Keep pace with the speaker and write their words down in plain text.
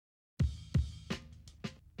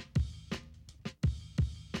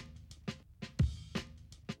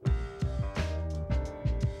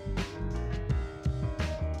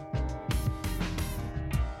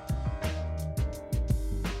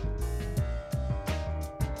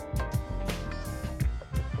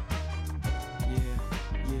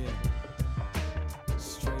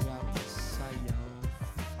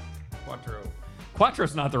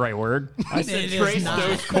Quattro's not the right word. I said It is Tres not.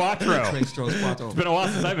 Dos Quattro. Tres Dos Quattro. It's been a while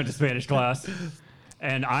since I've been to Spanish class.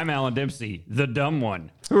 And I'm Alan Dempsey, the dumb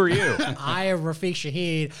one. Who are you? I am Rafiq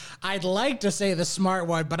Shahid. I'd like to say the smart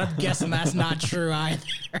one, but I'm guessing that's not true either.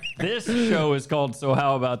 This show is called So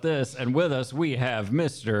How About This? And with us, we have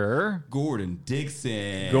Mr. Gordon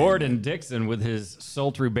Dixon. Gordon Dixon with his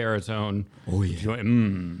sultry baritone. Oh, yeah.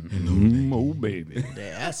 Oh, baby.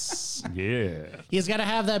 Yes. Yeah. He's got to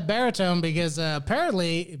have that baritone because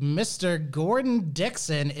apparently Mr. Gordon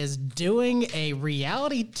Dixon is doing a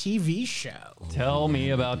reality TV show. Tell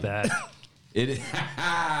me about that.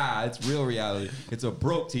 It's real reality. It's a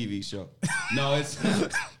broke TV show. No, it's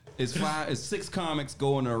 6 comics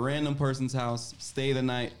go into a random person's house, stay the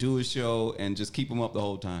night, do a show, and just keep them up the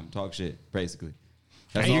whole time. Talk shit, basically.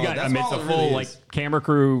 That's And you all- got, that's I mean, it's all a it full, really like, is. camera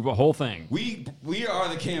crew, a whole thing. We are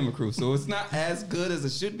the camera crew, so it's not as good as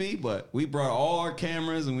it should be, but we brought all our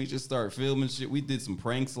cameras and we just started filming shit. We did some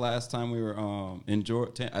pranks last time we were in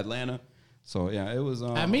Atlanta. So yeah, it was.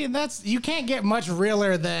 I mean, you can't get much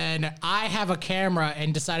realer than I have a camera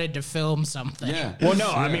and decided to film something. Yeah. Well, no,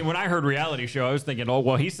 Yeah. I mean, when I heard reality show, I was thinking, oh,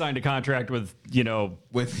 well, he signed a contract with,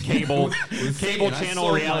 With cable, with cable Satan. I channel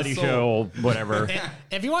sold my reality soul. show, whatever.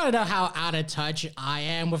 If you want to know how out of touch I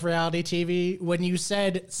am with reality TV, when you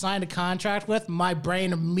said signed a contract with, my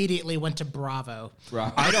brain immediately went to Bravo.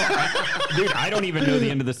 Right. I don't even know the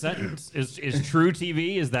end of the sentence. Is True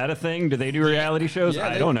TV, is that a thing? Do they do reality shows?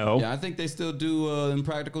 I don't know. Yeah, I think they still do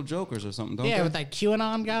Impractical Jokers or something, don't Yeah, they? with that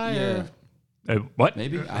QAnon guy. Yeah. What?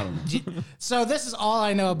 Maybe? I don't know. So this is all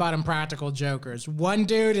I know about Impractical Jokers. One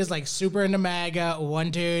dude is like super into MAGA.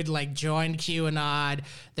 One dude like joined QAnon.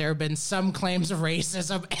 There have been some claims of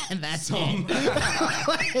racism, and that's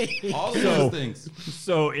it. All of those things.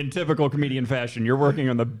 So, in typical comedian fashion, you're working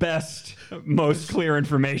on the best, most clear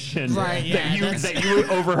information Right, yeah, that you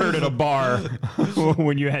overheard at a bar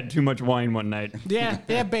when you had too much wine one night. Yeah,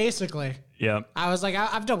 basically. Yeah. I was like,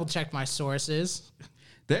 I've double checked my sources.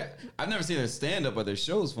 I've never seen their stand-up, but their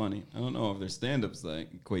show's funny. I don't know if their stand-up's like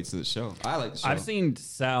equates to the show. I like the show. I've seen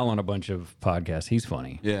Sal on a bunch of podcasts. He's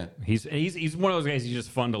funny. Yeah. He's one of those guys. He's just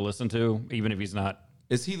fun to listen to, even if he's not.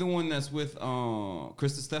 Is he the one that's with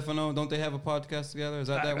Krista Stefano? Don't they have a podcast together? Is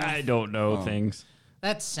that one? I don't know things.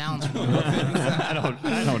 That sounds weird. I don't know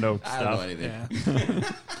I don't know stuff. anything.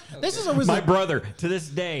 This is always My brother, to this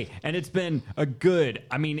day, and it's been a good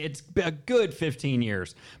 15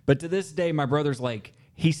 years. But to this day, my brother's like,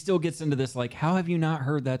 he still gets into this, like, how have you not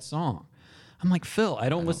heard that song? I'm like, Phil, I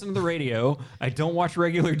don't listen to the radio. I don't watch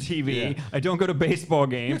regular TV. Yeah. I don't go to baseball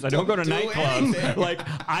games. I don't go to do nightclubs. anything. Like,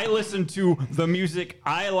 I listen to the music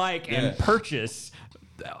I like Yeah. and purchase.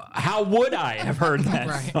 How would I have heard that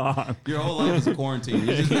Right. song? Your whole life is a quarantine.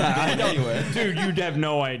 You just not I getting don't, anywhere. dude, you'd have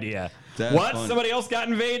no idea. That's What? funny. Somebody else got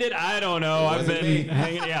invaded? I don't know. I've wasn't been me.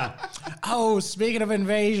 hanging. Yeah. Oh, speaking of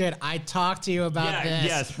invasion, I talked to you about Yeah, this.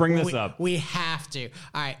 yes, bring this up. We have to.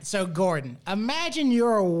 All right, so Gordon, imagine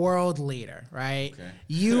you're a world leader, right? Okay.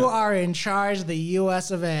 You are in charge of the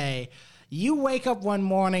U.S. of A. You wake up one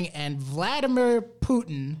morning and Vladimir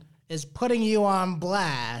Putin is putting you on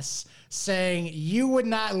blast, saying you would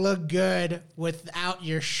not look good without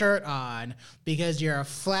your shirt on because you're a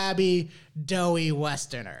flabby, doughy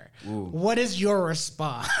Westerner. What is your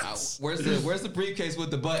response? Where's the briefcase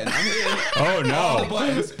with the button? I'm hitting Oh all the no!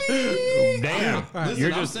 buttons. Damn, Listen,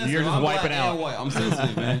 you're I'm just sensitive. I'm wiping black out. and white. I'm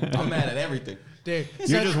sensitive, man. I'm mad at everything. Dude,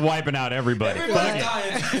 You're just wiping out everybody. Everybody's Fuck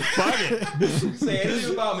dying. it. Fuck it. Say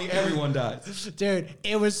anything about me, everyone dies. dude,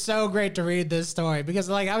 it was so great to read this story because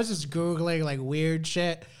like I was just Googling like weird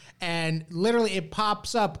shit and literally it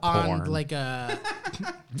pops up on Porn. like a,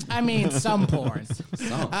 I mean some porn.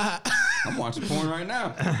 I'm watching porn right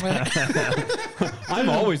now. I'm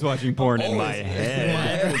always watching porn in my Always.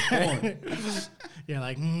 head. Porn. You're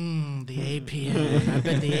like, the APN. I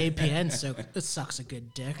bet the APN it sucks a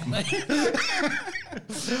good dick.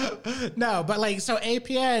 No, but like, so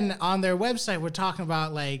APN on their website, we're talking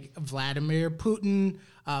about like Vladimir Putin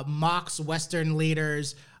mocks Western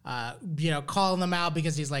leaders, calling them out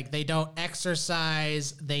because he's like, they don't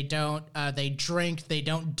exercise, they drink, they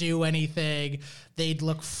don't do anything. They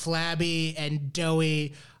look flabby and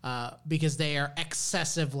doughy because they are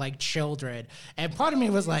excessive like children. And part of me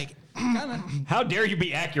was like, How dare you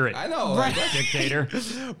be accurate? I know. Right. Dictator.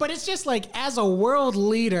 but it's just like, as a world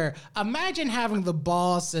leader, imagine having the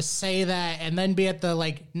balls to say that and then be at the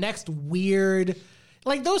like next weird,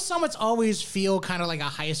 like those summits always feel kind of like a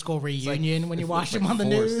high school reunion when you watch them on the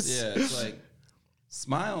forced. news. Yeah, it's like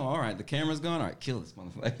Smile. All right, the camera's gone. All right, kill this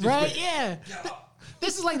motherfucker. Right? Yeah.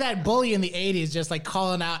 This is like that bully in the 80s just like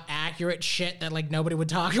calling out accurate shit that like nobody would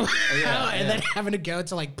talk about and then having to go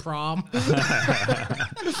to like prom.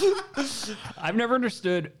 I've never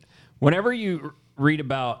understood whenever you read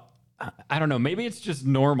about, I don't know, maybe it's just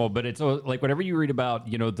normal, but it's like whenever you read about,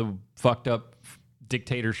 the fucked up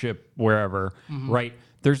dictatorship wherever, right?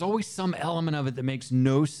 There's always some element of it that makes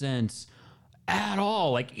no sense at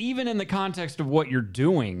all. Like even in the context of what you're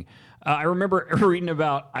doing. I remember reading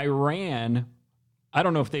about Iran. I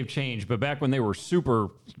don't know if they've changed, but back when they were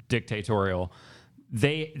super dictatorial,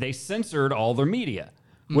 they censored all their media,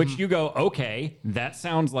 which you go, okay, that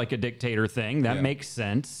sounds like a dictator thing. That makes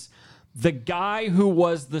sense. The guy who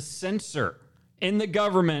was the censor in the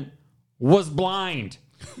government was blind.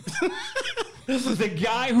 The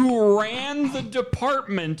guy who ran the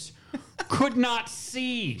department could not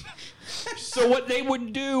see. So what they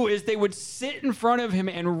would do is they would sit in front of him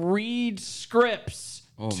and read scripts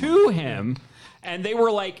to him. And they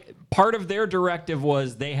were like, part of their directive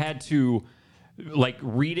was they had to like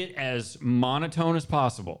read it as monotone as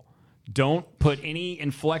possible. Don't put any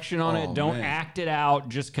inflection on it. Don't act it out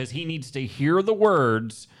just because he needs to hear the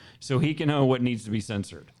words so he can know what needs to be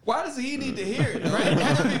censored. Why does he need to hear it? Right?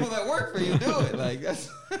 Other people that work for you do it. Like that's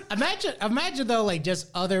Imagine though, like just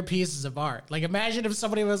other pieces of art. Like imagine if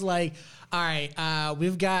somebody was like, all right,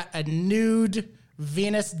 we've got a nude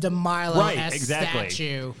Venus de Milo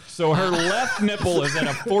statue. So her left nipple is at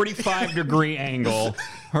a 45-degree angle.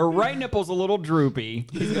 Her right nipple's a little droopy.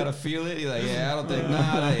 He's got to feel it. He's like, yeah, I don't think,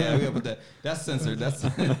 yeah, we gotta put that. That's censored. That's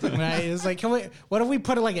right. It's like, what if we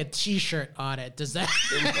put like a T-shirt on it? Does that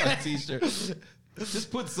T-shirt?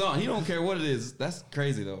 Just put some. He don't care what it is. That's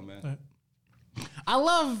crazy though, man. I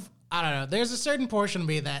don't know. There's a certain portion of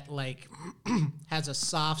me that like has a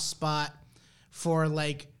soft spot for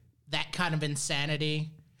like that kind of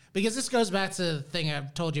insanity, because this goes back to the thing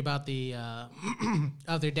I've told you about the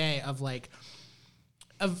other day of like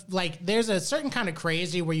there's a certain kind of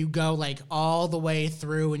crazy where you go like all the way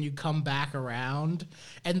through and you come back around,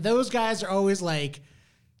 and those guys are always like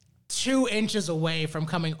 2 inches away from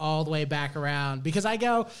coming all the way back around, because I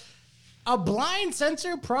go, a blind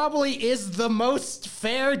censor probably is the most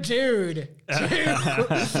fair dude. All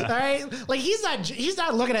right, like he's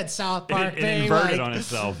not looking at South Park. It inverted on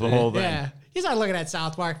itself the whole thing. Yeah, he's not looking at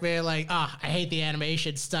South Park being like, I hate the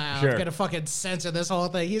animation style. Sure. I'm gonna fucking censor this whole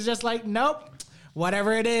thing. He's just like, nope.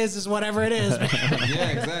 Whatever it is whatever it is, man. Yeah,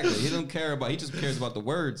 exactly. He don't care about. He just cares about the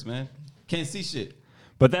words, man. Can't see shit.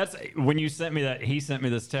 But that's when you sent me that. He sent me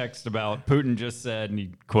this text about Putin just said, and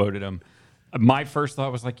he quoted him. My first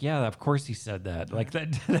thought was like, yeah, of course he said that. Like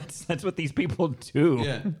that's what these people do.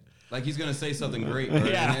 Yeah. Like he's gonna say something great.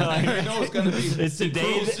 Right? Yeah, like, you know it's gonna be. It's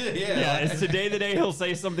today. Shit. It's today the day he'll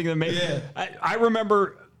say something that makes. Yeah. I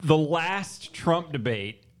remember the last Trump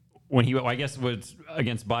debate when I guess it was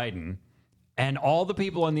against Biden, and all the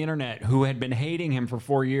people on the internet who had been hating him for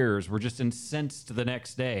 4 years were just incensed the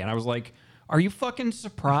next day, and I was like, "Are you fucking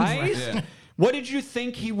surprised? Yeah. What did you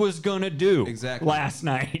think he was gonna do last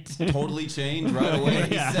night? Totally change right away.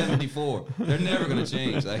 He's 74. They're never gonna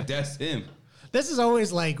change. Like that's him. This is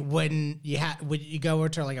always like when you go over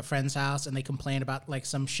to like a friend's house and they complain about like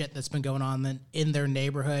some shit that's been going on in their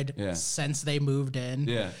neighborhood since they moved in.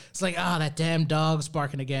 Yeah. It's like, that damn dog's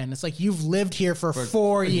barking again. It's like, you've lived here for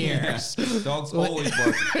 4 years. Yeah. Dog's always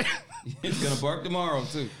barking. It's gonna bark tomorrow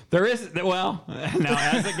too. There is now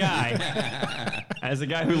as a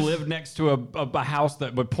guy who lived next to a house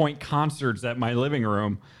that would point concerts at my living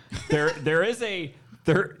room,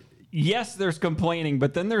 yes, there's complaining,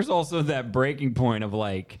 but then there's also that breaking point of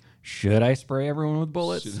like, should I spray everyone with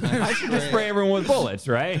bullets? I should just spray everyone with bullets,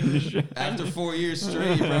 right? After 4 years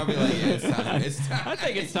straight, you're probably like, yeah, it's time. It's time. I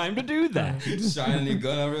think it's time to do that. Shining your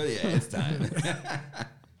gun over it, yeah, it's time.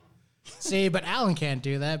 See, but Alan can't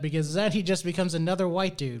do that because then he just becomes another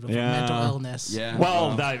white dude with a mental illness. Yeah.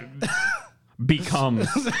 Well, that becomes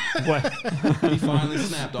what he finally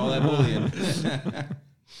snapped all that bullying.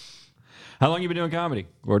 How long you been doing comedy,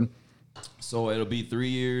 Gordon? So it'll be 3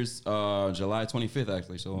 years, July 25th,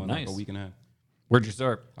 actually. So in like a week and a half. Where'd you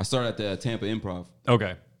start? I started at the Tampa Improv.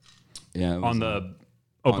 Okay. Yeah. On the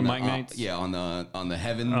open mic nights? Yeah, on the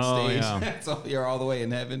heaven stage. Yeah. So you're all the way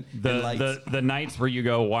in heaven. The nights where you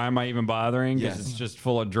go, why am I even bothering? Because it's just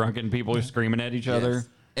full of drunken people who screaming at each other.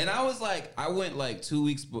 And I was like, I went like 2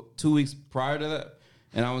 weeks prior to that.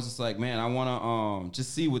 And I was just like, man, I want to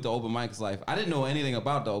just see what the open mic is like. I didn't know anything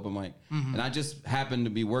about the open mic. Mm-hmm. And I just happened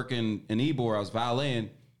to be working in Ybor. I was valeting,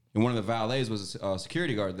 and one of the valets was a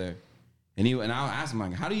security guard there. And I asked him,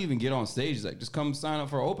 like, how do you even get on stage? He's like, just come sign up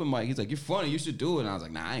for an open mic. He's like, you're funny. You should do it. And I was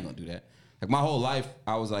like, nah, I ain't going to do that. Like my whole life,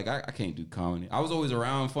 I was like, I can't do comedy. I was always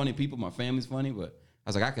around funny people. My family's funny, but I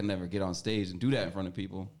was like, I could never get on stage and do that in front of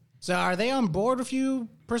people. So are they on board with you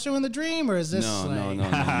pursuing the dream, or is this No.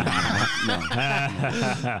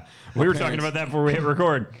 We were talking about that before we hit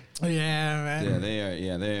record. Yeah, man. Yeah, they are.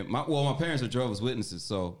 Yeah, they. My parents are Jehovah's Witnesses,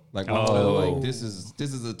 so like, Oh. like this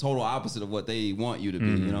is a total opposite of what they want you to be.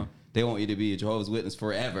 You know, they want you to be a Jehovah's Witness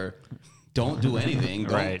forever. Don't do anything.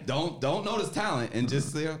 Right. Don't notice talent and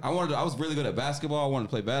just. I was really good at basketball. I wanted to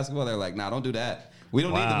play basketball. They're like, nah, don't do that. We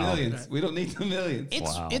don't need the millions. We don't need the millions.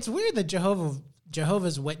 It's weird that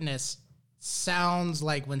Jehovah's Witness sounds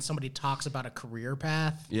like when somebody talks about a career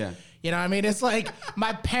path. Yeah. You know what I mean? It's like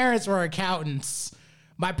my parents were accountants.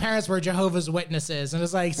 My parents were Jehovah's Witnesses. And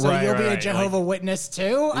it's like, so Right, you'll be a right, Jehovah Witness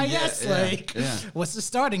too? I Yeah, guess. yeah, Like, yeah. what's the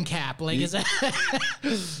starting cap? Like, is that.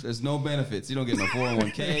 There's no benefits. You don't get no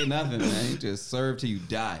 401k, nothing, man. You just serve till you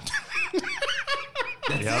die.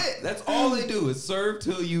 That's it. That's all they do is serve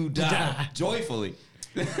till you die. Joyfully.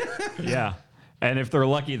 Yeah. And if they're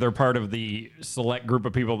lucky, they're part of the select group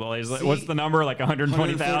of people that what's the number? Like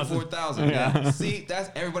 120,000? 144,000. Yeah. See, that's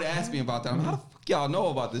everybody asked me about that. How the fuck y'all know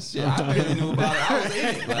about this shit? I barely knew about it. I was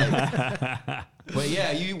in it. Like, but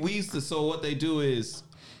yeah, we used to. So what they do is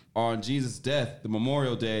on Jesus' death, the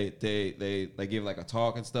Memorial Day, they give like a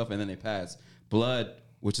talk and stuff, and then they pass blood,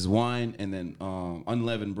 which is wine, and then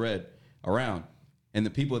unleavened bread around. And the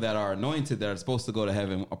people that are anointed that are supposed to go to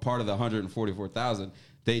heaven, a part of the 144,000.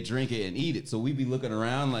 They drink it and eat it. So we be looking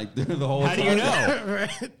around like the whole How time. do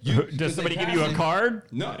you know? Does somebody give you a card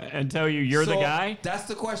No. and tell you you're the guy? That's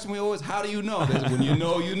the question we always. How do you know? When you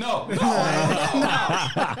know, you know. No,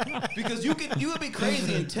 I don't know. Because you would be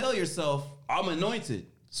crazy and tell yourself, I'm anointed,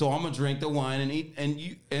 so I'm gonna drink the wine and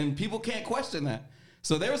eat, and people can't question that.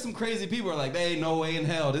 So there were some crazy people who are like, there ain't no way in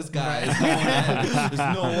hell this guy is going to heaven.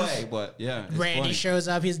 There's no way. But yeah, it's Randy funny. shows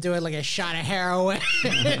up. He's doing like a shot of heroin.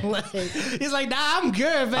 Like, he's like, nah, I'm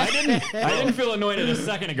good, man. I didn't feel anointed a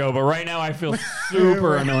second ago, but right now I feel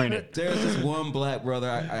super anointed. There's this one black brother.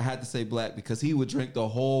 I had to say black because he would drink the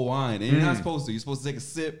whole wine, and you're not supposed to. You're supposed to take a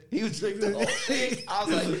sip. He would drink the whole thing. I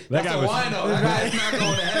was like, That that's guy a was- wino. That guy's not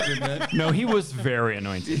going to heaven, man. No, he was very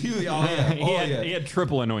anointed. He He had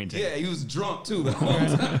triple anointing. Yeah, he was drunk too the whole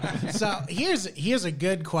time. So here's a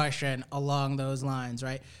good question along those lines,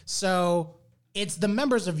 right? So it's the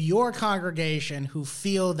members of your congregation who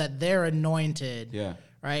feel that they're anointed, Yeah.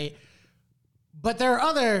 right? But there are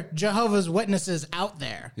other Jehovah's Witnesses out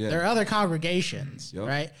there. Yeah. There are other congregations, Yep.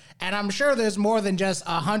 right? And I'm sure there's more than just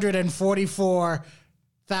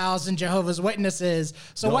 144,000 Jehovah's Witnesses.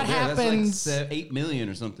 So No, what yeah, happens? That's like 8 million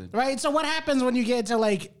or something. Right. So what happens when you get to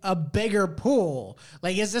like a bigger pool?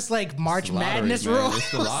 Like, is this like March It's the lottery, Madness man. rules?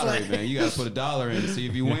 It's the lottery, Like- man. You got to put $1 in to see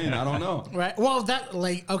if you win. I don't know. Right. Well, that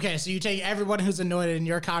like okay. So you take everyone who's anointed in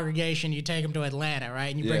your congregation, you take them to Atlanta, right?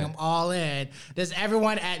 And you bring Yeah. them all in. Does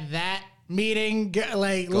everyone at that meeting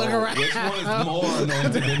look Oh, around? which one is more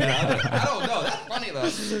anointed than the other? I don't know. That's funny though.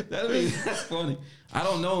 That's funny. I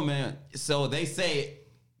don't know, man. So they say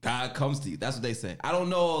God comes to you. That's what they say. I don't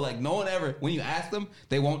know. Like no one ever. When you ask them,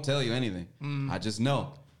 they won't tell you anything. I just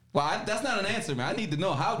know. Well, that's not an answer, man. I need to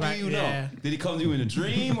know. How do Right, you yeah. know? Did he come to you in a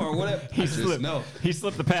dream or whatever? I just know. He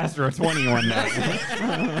slipped the pastor a 20 one night.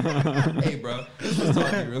 Hey, bro. Let's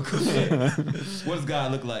talk to you real quick. What does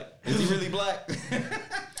God look like? Is he really black?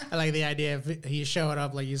 I like the idea of he showing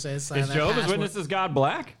up, like you said. sign Is that Jehovah's passport. Witnesses God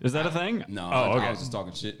black? Is that a thing? No, Oh, okay. I was just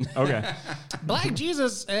talking shit. Okay. Black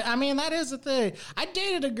Jesus. I mean, that is the thing. I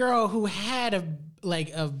dated a girl who had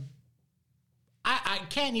I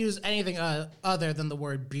can't use anything other than the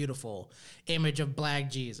word beautiful image of Black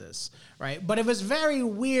Jesus, right? But it was very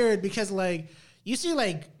weird because like you see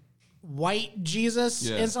like white Jesus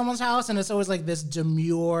Yeah. in someone's house and it's always like this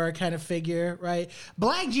demure kind of figure, right?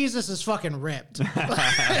 Black Jesus is fucking ripped. like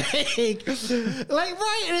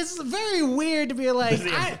right, and it's very weird to be like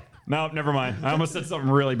No, never mind. I almost said something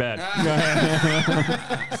really bad.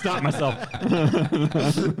 Stop myself.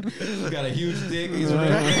 He's got a huge dick. He's really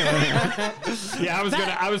Yeah,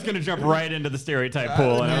 I was gonna jump right into the stereotype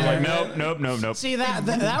pool, and I was like, nope. see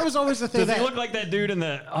that was always the thing. Does he that, look like that dude in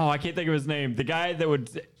the? Oh, I can't think of his name. The guy that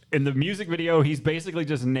would in the music video. He's basically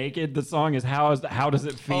just naked. The song is how does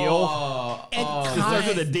it feel? It starts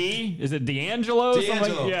with a D. Is it D'Angelo?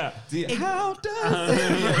 D'Angelo. Yeah. How does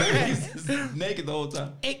it? He's just naked the whole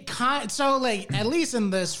time. So like at least in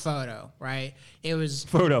this photo, right? It was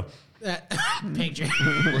Photo. picture.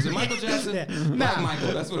 Was it Michael Jackson? Yeah. Black Nah.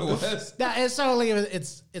 Michael. That's what it was. That is so like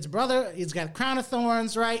it's brother. He's got a crown of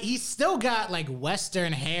thorns, right? He's still got like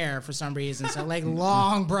Western hair for some reason, so like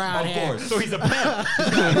long brown Of hair. course. So he's a pimp. He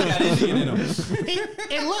got Indian in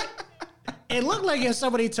him. It looked like if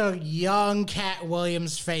somebody took young Cat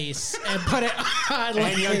Williams' face and put it on,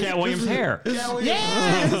 like, And young Cat Williams' hair.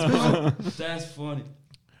 yeah, That's funny.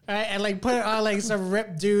 right, and like put it on like some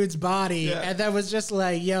ripped dude's body, Yeah. and then was just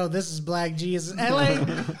like, "Yo, this is Black Jesus," and like,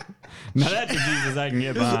 Now that's a Jesus I can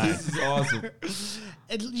get behind. This is awesome.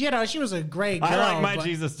 you know, she was a great girl. I like my but-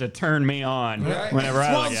 Jesus to turn me on Right. whenever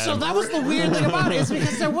I Well, look at so him. that was the weird thing about it, is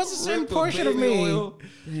because there was a certain Rip the portion of baby me. oil.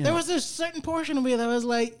 There was a certain portion of me that was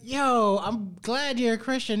like, "Yo, I'm glad you're a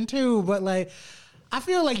Christian too," but like, I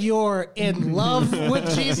feel like you're in love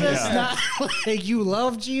with Jesus, Yeah. not like you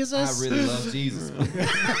love I Jesus. really love Jesus.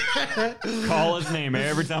 Call his name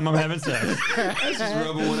every time I'm having sex. That's just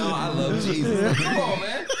rubbing one out. I love Jesus. Like, come on,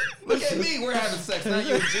 man. Look at me. We're having sex, not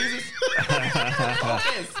you and Jesus.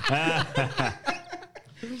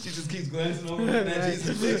 She just keeps glancing over at that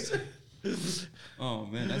Jesus picture. Oh,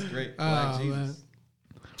 man. That's great. Black Jesus.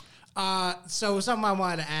 So something I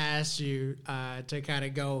wanted to ask you to kind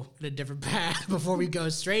of go in a different path before we go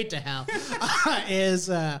straight to hell is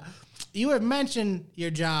you had mentioned your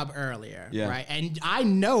job earlier, Yeah. right? And I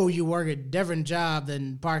know you work a different job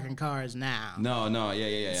than parking cars now. No,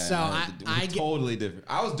 yeah. So I get- totally different.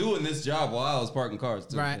 I was doing this job while I was parking cars,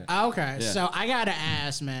 too. Right. Yeah. Okay. Yeah. So I gotta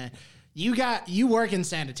ask, man. You work in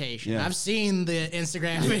sanitation. Yeah. I've seen the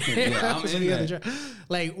Instagram videos. Yeah, I'm in of the that. job.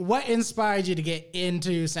 Like, what inspired you to get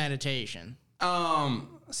into sanitation?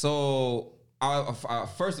 So I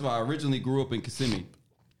first of all, I originally grew up in Kissimmee.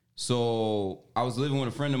 So I was living with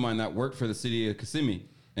a friend of mine that worked for the city of Kissimmee.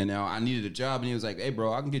 And now I needed a job, and he was like, "Hey,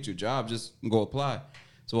 bro, I can get you a job. Just go apply."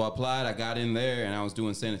 So I applied. I got in there, and I was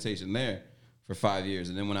doing sanitation there for 5 years.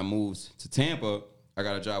 And then when I moved to Tampa, I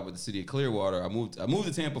got a job with the city of Clearwater. I moved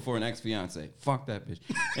to Tampa for an ex-fiance. Fuck that bitch.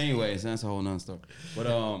 Anyways, that's a whole nother story. But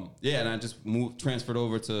yeah, and I just transferred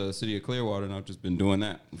over to the city of Clearwater, and I've just been doing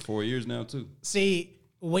that for 4 years now too. See,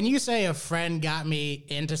 when you say a friend got me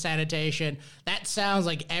into sanitation, that sounds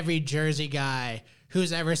like every Jersey guy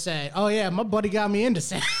who's ever said, "Oh yeah, my buddy got me into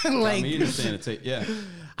sanitation." Like, I mean, sanitate, yeah.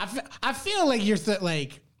 I feel like you're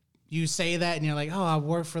like. You say that and you're like, "Oh, I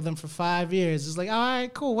worked for them for 5 years." It's like, "All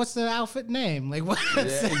right, cool. What's the outfit name?" Like, what? Yeah,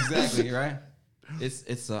 exactly, right?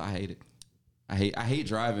 It's I hate it. I hate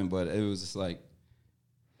driving, but it was just like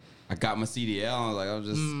I got my CDL. And I was like, I was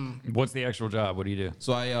just What's the actual job? What do you do?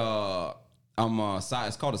 so I'm a side.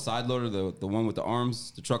 It's called a side loader, the one with the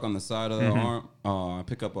arms, the truck on the side of the arm. I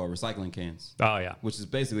pick up recycling cans, Oh, yeah. which is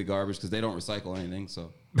basically garbage because they don't recycle anything.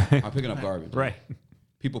 So I'm picking up garbage. Right.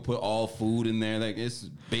 People put all food in there, like it's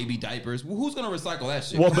baby diapers. Well, who's gonna recycle that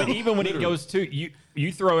shit? Well, but even when it Literally. goes to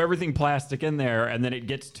you throw everything plastic in there, and then it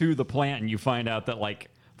gets to the plant, and you find out that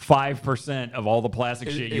like 5% of all the plastic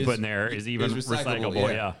shit you put in there is even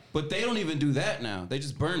recyclable. Yeah. But they don't even do that now. They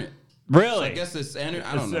just burn it. Really? I guess it's energy.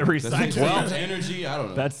 I don't It's know. a recycle- Well, well, energy. I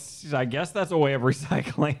don't know. I guess that's a way of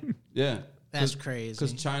recycling. Yeah. That's crazy.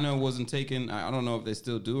 Because China wasn't taking, I don't know if they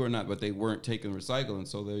still do or not, but they weren't taking recycling.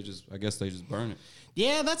 So I guess they just burn it.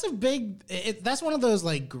 Yeah, that's a big. That's one of those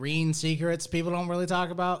like green secrets people don't really talk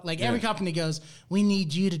about. Like every Yeah. company goes, "We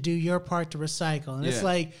need you to do your part to recycle," and it's Yeah.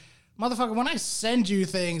 like, motherfucker, when I send you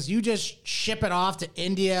things, you just ship it off to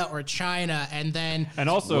India or China, and then And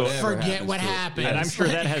also, Whatever forget happens what to it. happened. and I'm sure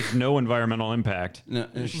that has no environmental impact. No,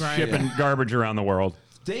 Right. Shipping garbage around the world.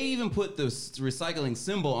 They even put the recycling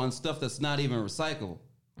symbol on stuff that's not even recyclable.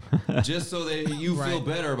 Just so that you feel Right.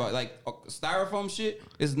 better about styrofoam shit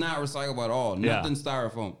is not recyclable at all. Yeah. Nothing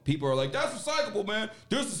styrofoam. People are like, "That's recyclable, man.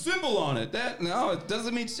 There's a symbol on it." No, it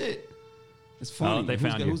doesn't mean shit. It's funny. they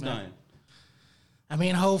found you. Who's dying? I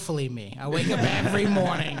mean, hopefully me. I wake up every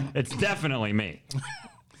morning. It's definitely me.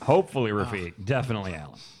 Hopefully, Rafiq. Definitely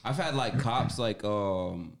Alan. I've had like cops like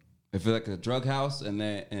if it's like a drug house and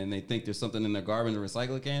they think there's something in their garbage or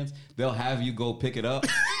recycling cans, they'll have you go pick it up,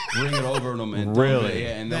 bring it over to them, and dump Really? it, yeah,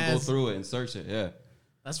 and they'll go That's- through it and search it. Yeah,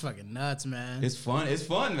 That's fucking nuts, man. it's fun. It's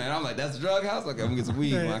fun, man. I'm like, that's a drug house. Okay, I'm gonna get some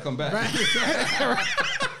weed when I come back.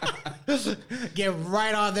 Get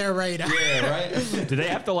right on their radar. Yeah, right. Do they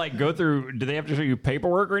have to like go through? Do they have to show you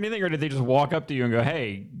paperwork or anything, or did they just walk up to you and go,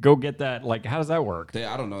 "Hey, go get that"? Like, how does that work?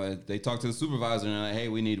 I don't know. They talk to the supervisor and they're like, "Hey,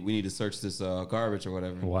 we need to search this garbage or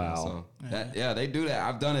whatever." Wow. So they do that.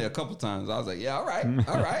 I've done it a couple times. I was like, "Yeah, all right,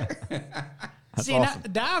 all right." See, awesome.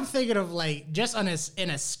 now I'm thinking of like just in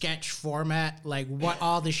a sketch format, like what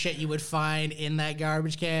all the shit you would find in that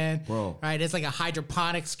garbage can. Bro. Right? It's like a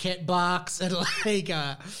hydroponics kit box and like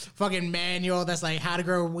a fucking manual that's like how to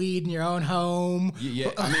grow weed in your own home.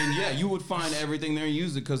 Yeah, I mean, yeah, you would find everything there and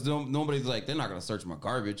use it because nobody's like, they're not gonna search my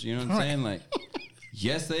garbage. You know what I'm saying? Like,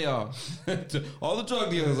 yes, they are. To all the drug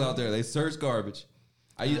dealers out there, they search garbage.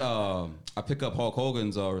 I pick up Hulk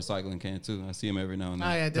Hogan's recycling can too. I see him every now and then.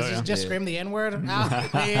 Oh yeah, does he just Yeah. scream the N-word out,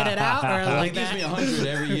 fade it out, or Well, like he gives that? me 100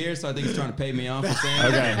 every year, so I think he's trying to pay me off for saying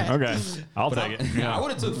Okay, okay. I'll But take it. I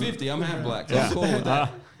would have took 50. I'm half black, so I'm cool with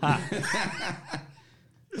that.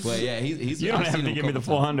 But yeah, he's. You don't I've have seen to him give me the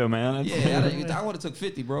couple full times. hundo, man. Yeah, I would have took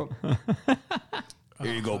 50, bro.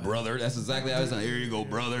 Here you go, brother. That's exactly how it's like. Here you go,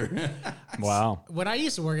 brother. Wow. When I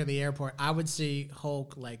used to work at the airport, I would see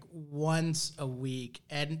Hulk like once a week,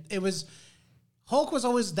 and Hulk was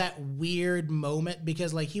always that weird moment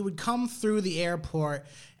because like he would come through the airport,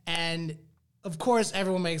 and of course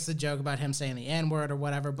everyone makes the joke about him saying the N-word or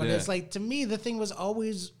whatever, but Yeah. it's like to me the thing was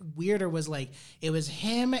always weirder was like it was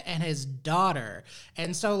him and his daughter,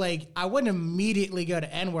 and so like I wouldn't immediately go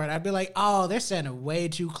to N-word. I'd be like, oh, they're standing way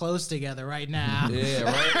too close together right now. Yeah,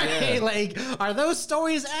 right. Yeah. Like, are those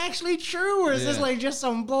stories actually true, or is this Yeah. like just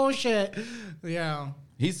some bullshit? Yeah.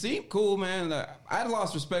 He seemed cool, man. Like, I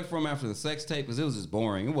lost respect for him after the sex tape because it was just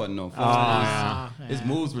boring. It wasn't no fun. yeah. His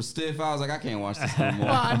moves were stiff. I was like, I can't watch this no more.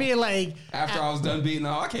 Well, I mean, like, After I was done beating,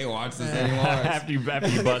 I can't watch this anymore. after you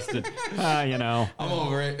busted, you know. I'm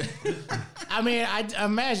over it. I mean, I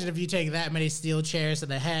imagine if you take that many steel chairs to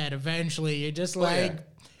the head, eventually you're just like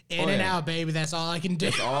yeah. in Oh, and yeah. out, baby. That's all I can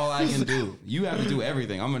do. That's all I can do. You have to do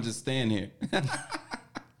everything. I'm gonna just stand here.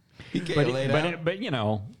 He can't lay down. But you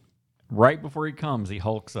know, right before he comes, he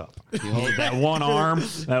hulks up. That one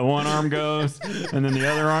arm goes, and then the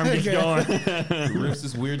other arm keeps going. He rips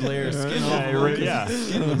this weird layer of skin off. Yeah, of him 'cause yeah. his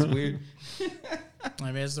skin looks weird.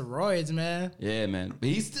 I mean, it's the roids, man. Yeah, man. But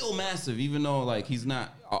he's still massive, even though like he's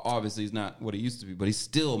not obviously he's not what he used to be, but he's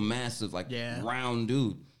still massive, like Yeah. round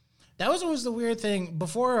dude. That was always the weird thing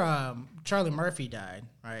before Charlie Murphy died,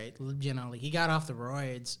 right? You know, like he got off the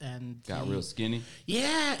roids and Got he- real skinny.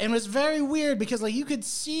 Yeah, and it was very weird because like you could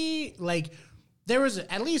see like there was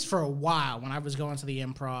at least for a while when I was going to the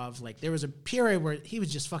Improv, like there was a period where he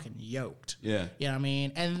was just fucking yoked. Yeah. You know what I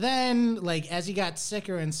mean? And then like as he got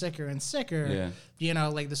sicker and sicker and sicker, Yeah. you know,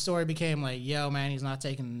 like the story became like, yo, man, he's not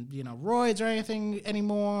taking, you know, roids or anything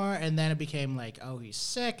anymore. And then it became like, oh, he's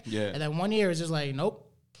sick. Yeah. And then one year it was just like, nope.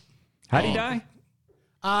 How'd he die?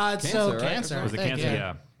 So right? cancer. Was I it think,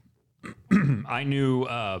 cancer? Yeah. I knew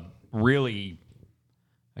really.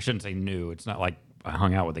 I shouldn't say knew. It's not like I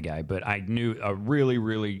hung out with the guy, but I knew a really,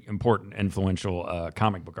 really important, influential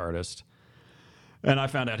comic book artist. And I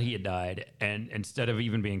found out he had died, and instead of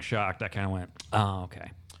even being shocked, I kind of went, "Oh,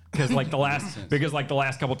 okay." Because like the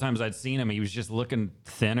last couple times I'd seen him, he was just looking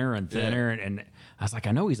thinner and thinner, and I was like,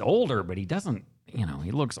 I know he's older, but he doesn't. You know,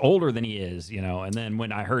 he looks older than he is. You know, and then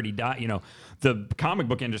when I heard he died, you know, the comic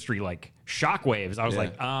book industry like shockwaves. I was Yeah.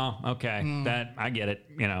 like, oh, okay, that I get it.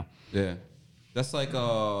 You know, Yeah. That's like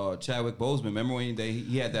Chadwick Boseman. Remember when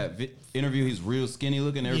he had that interview? He's real skinny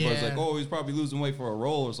looking. Everybody's Yeah. like, oh, he's probably losing weight for a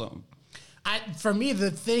role or something. For me,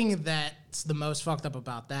 the thing that's the most fucked up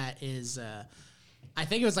about that is, I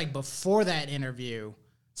think it was like before that interview,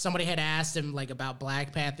 somebody had asked him like about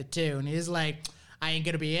Black Panther 2, and he's like, I ain't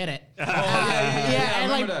gonna be in it. Yeah, I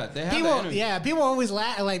and remember like that. They had people, that interview. people always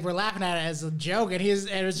were laughing at it as a joke, and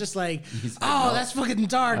it was just like, He's like, oh, no. that's fucking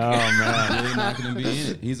dark. oh man, Really not going to be in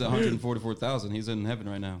it. He's 144,000. He's in heaven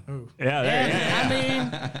right now. yeah. I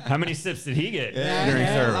mean, How many sips did he get Yeah, during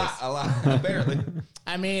yeah. service? A lot, barely.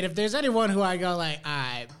 if there's anyone who I go like,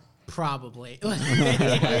 I probably. Black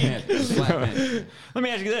man. Black man. Let me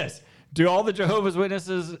ask you this: do all the Jehovah's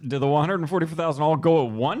Witnesses, do the 144,000 all go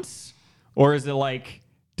at once, or is it like?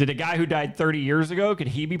 Did a guy who died 30 years ago, could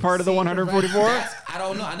he be part of the 144? I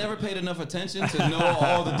don't know. I never paid enough attention to know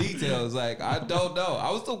all the details. Like, I don't know. I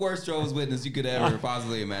was the worst Jehovah's Witness you could ever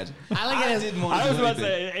possibly imagine. I like it as- didn't want I to was do about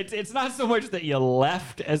to anything. say, it's not so much that you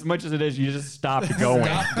left as much as it is you just stopped going.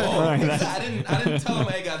 Stop going. I didn't tell him,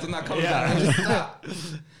 hey guys, I'm not coming Yeah. back. I just stopped.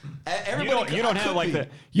 You don't have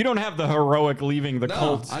like the heroic leaving the No,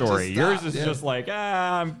 cult I just story. Yours stopped, is yeah. just like,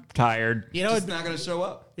 I'm tired. You know, Just not gonna show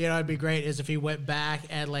up. You know, it'd be great is if he went back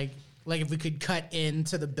and like if we could cut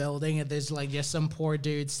into the building and there's like just some poor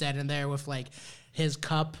dude standing there with like his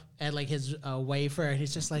cup and like his wafer, and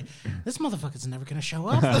he's just like, this motherfucker's never gonna show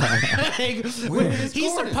up. Like, is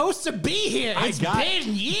he's Gordon? supposed to be here. It's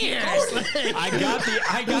been years.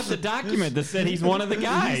 I got the document that said he's one of the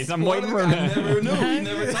guys. I'm waiting for I him. never knew. He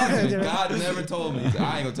never talked to me. God never told me. I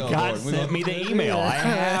ain't gonna tell God Gordon. We sent gonna- me the email. I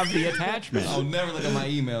have the attachment. I'll never look at my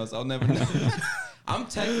emails. I'll never know. I'm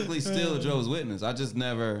technically still a Jehovah's Witness. I just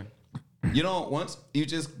never. You know, once you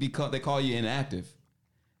just become, they call you inactive.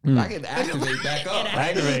 I can activate back up.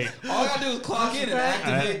 Activate. All I gotta do is clock in and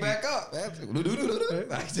activate back up.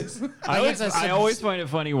 I just, I always find it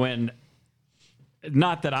funny when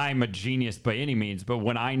not that I'm a genius by any means, but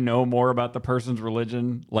when I know more about the person's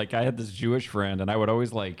religion, like I had this Jewish friend and I would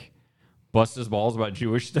always like bust his balls about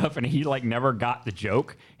Jewish stuff, and he like never got the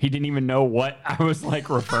joke. He didn't even know what I was like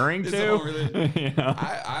referring His to. own religion. You know?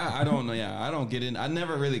 I don't know. Yeah, I don't get in. I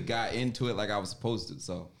never really got into it like I was supposed to.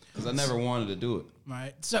 So because I never wanted to do it.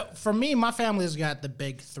 Right. So for me, my family's got the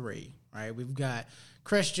big three, right? We've got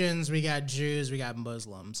Christians, we got Jews, we got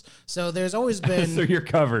Muslims. So there's always been So you're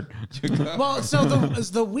covered. well, so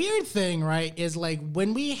the weird thing, right, is like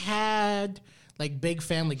when we had like big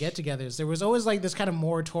family get-togethers, there was always like this kind of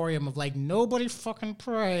moratorium of like nobody fucking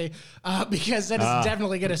pray because that is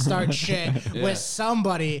definitely gonna start shit with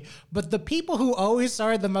somebody. But the people who always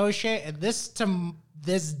started the most shit, and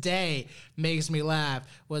this day makes me laugh,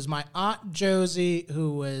 was my Aunt Josie,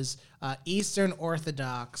 who was Eastern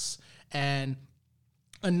Orthodox, and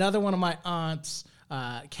another one of my aunts,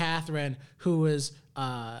 Catherine, who was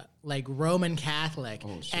like Roman Catholic.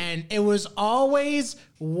 And it was always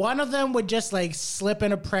one of them would just like slip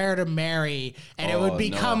in a prayer to Mary, and it would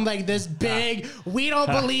become like this big, we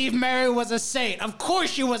don't believe Mary was a saint. Of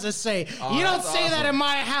course she was a saint. You don't say that in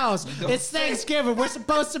my house. It's Thanksgiving. We're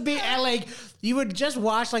supposed to be at like, you would just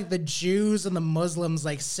watch like the Jews and the Muslims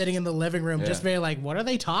like sitting in the living room just being like, what are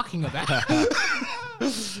they talking about?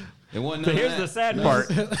 It wasn't. So here's the sad part.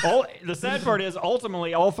 The sad part is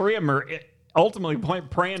ultimately all three of them are ultimately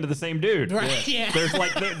praying to the same dude. Right, yeah. There's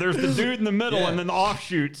like there's the dude in the middle and then the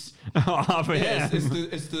offshoots off of him.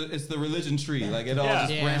 It's the religion tree. Like it all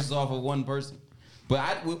just branches off of one person.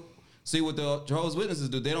 But see what the Jehovah's Witnesses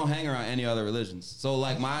do. They don't hang around any other religions. So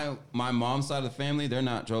like my mom's side of the family, they're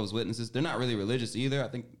not Jehovah's Witnesses. They're not really religious either. I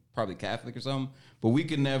think probably Catholic or something. But we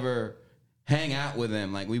could never hang out with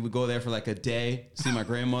them. Like we would go there for like a day, see my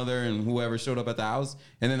grandmother and whoever showed up at the house,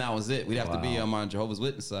 and then that was it. We'd have to be on my Jehovah's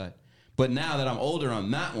Witness side. But now that I'm older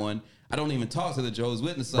on that one, I don't even talk to the Jehovah's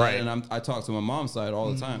Witness side, and I talk to my mom's side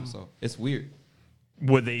all the time. So it's weird.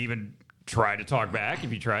 Would they even try to talk back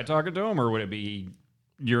if you tried talking to them, or would it be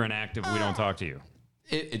you're inactive, we don't talk to you?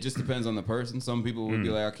 It just depends on the person. Some people would be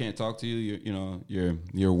like, I can't talk to you.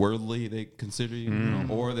 You're worldly. They consider you, you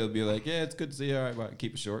know? Or they'll be like, yeah, it's good to see you. All right, bye.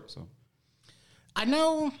 Keep it short. So I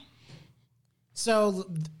know. So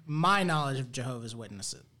my knowledge of Jehovah's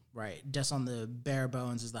Witnesses, right, just on the bare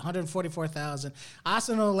bones, is the 144,000. I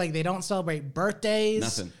also know like they don't celebrate birthdays,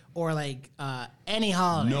 nothing, or like any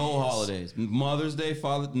holidays. No holidays. Mother's Day,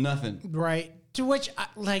 Father, nothing. Right. To which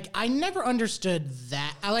I never understood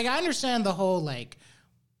that. I understand the whole like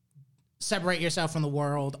separate yourself from the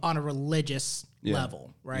world on a religious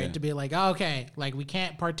level, right? Yeah. To be like, oh, okay, like we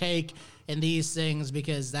can't partake in these things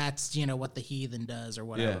because that's, what the heathen does or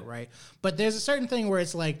whatever, right? But there's a certain thing where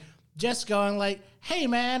it's like just going like, hey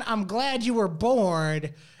man, I'm glad you were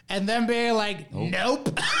born, and then being like, nope.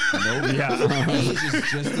 Nope. Yeah. Age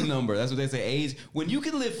is just a number. That's what they say. Age. When you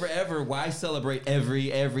can live forever, why celebrate every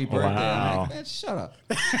birthday? Wow. I'm like, man, shut up.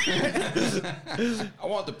 I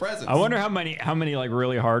want the presents. I wonder how many like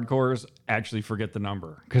really hardcores actually forget the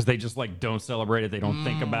number because they just like don't celebrate it. They don't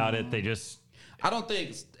think about it. They just. I don't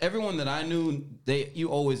think everyone that I knew, you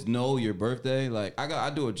always know your birthday. Like I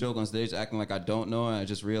do a joke on stage acting like I don't know and I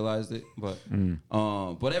just realized it. But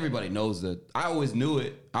everybody knows that. I always knew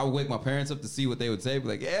it. I would wake my parents up to see what they would say. Be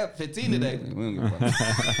like, yeah, 15 today. We don't give a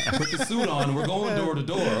fuck. Put the suit on. We're going door to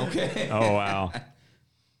door. Okay. Oh wow.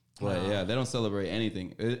 But yeah, they don't celebrate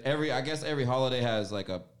anything. I guess every holiday has like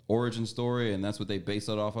a origin story, and that's what they base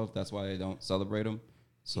it off of. That's why they don't celebrate them.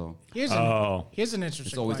 So here's an interesting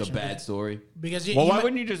it's always question, a bad story. because why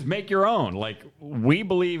wouldn't you just make your own? Like we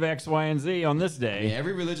believe X, Y, and Z on this day. Yeah,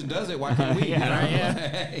 every religion does it. Why can't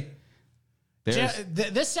we?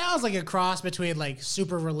 This sounds like a cross between like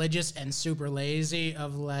super religious and super lazy.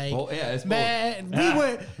 Of like, it's man,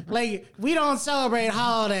 we don't celebrate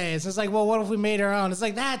holidays. It's like, well, what if we made our own? It's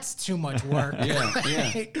like that's too much work.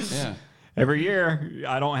 Yeah. Every year,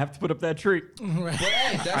 I don't have to put up that tree. But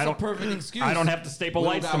hey, that's a perfect excuse. I don't have to staple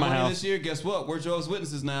lights to my house. This year, guess what? We're Jehovah's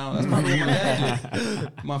Witnesses now. That's probably what my dad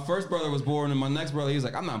did. My first brother was born, and my next brother, he was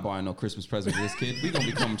like, I'm not buying no Christmas present for this kid. We gonna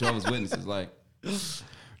become Jehovah's Witnesses. Like,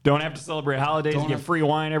 don't have to celebrate holidays. You get free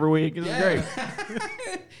wine every week. It's great.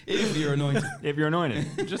 If you're anointed. If you're anointed,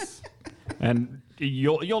 and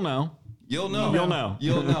you'll know. You'll know.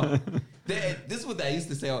 You'll know. This is what they used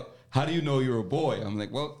to say. How do you know you're a boy? I'm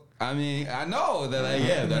like, well, I mean, I know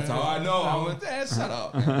that. That's how I know. I'm like, shut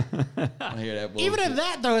up. I hear that bullshit. Even at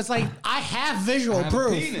that though, it's like I have visual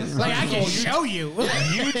proof. Like I can show you.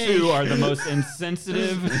 You two are the most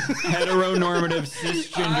insensitive, heteronormative,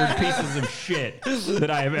 cisgendered pieces of shit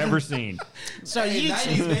that I have ever seen. So hey, you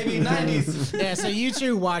 90s, baby, 90s. Yeah, so you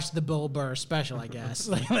two watched the Bill Burr special, I guess.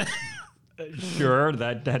 Sure,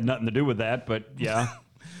 that had nothing to do with that, but yeah,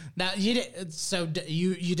 Now you did. So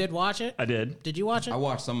you did watch it? I did. Did you watch it? I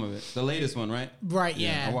watched some of it. The latest one, right? Right.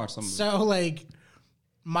 Yeah. I watched some of it. So like,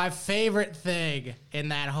 my favorite thing in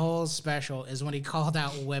that whole special is when he called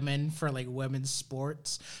out women for like women's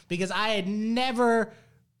sports, because I had never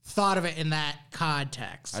thought of it in that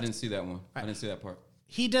context. I didn't see that one. I didn't see that part.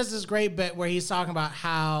 He does this great bit where he's talking about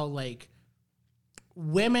how like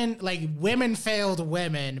women failed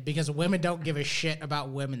women because women don't give a shit about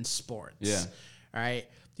women's sports. Yeah. Right.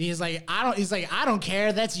 He's like, I don't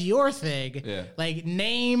care. That's your thing. Yeah. Like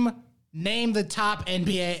name the top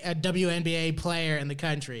WNBA player in the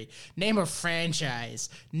country. Name a franchise.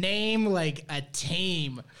 Name like a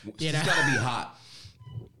team. She's got to be hot.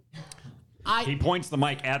 He points the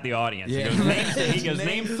mic at the audience. Yeah. He goes,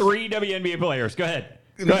 name 3 WNBA players. Go ahead.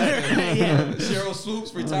 Go ahead. Yeah. Cheryl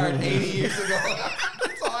Swoops retired 80 years ago.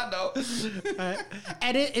 That's all I know.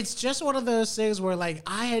 And it's just one of those things where like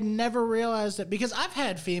I had never realized it, because I've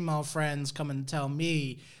had female friends come and tell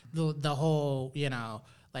me the whole,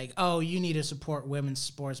 like, oh, you need to support women's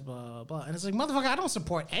sports, blah, blah, blah. And it's like, motherfucker, I don't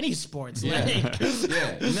support any sports. Yeah. Like,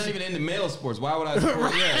 Yeah. You're not even into male sports. Why would I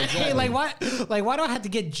support? Yeah, exactly. hey, like why do I have to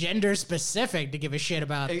get gender specific to give a shit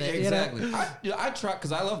about that? Exactly. I tried,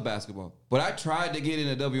 because I love basketball, but I tried to get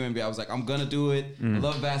into WNBA. I was like, I'm gonna do it. I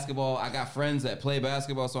love basketball. I got friends that play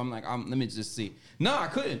basketball, so I'm like, let me just see. No, I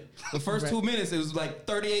couldn't. The first 2 minutes, it was like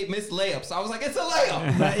 38 missed layups. I was like, it's a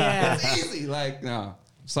layup. Yeah. It's easy. Like, no,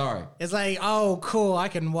 sorry. It's like, oh, cool, I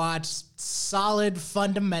can watch solid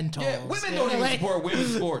fundamentals. Yeah, women don't even support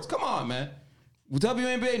women's sports. Come on, man. With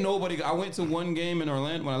WNBA, nobody. I went to one game in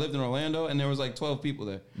Orlando when I lived in Orlando, and there was like 12 people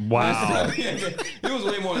there. Wow. It was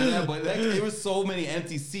way more than that, but it was so many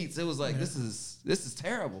empty seats. It was like, this is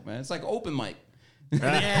terrible, man. It's like open mic.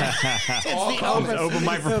 Yeah. All comics. Open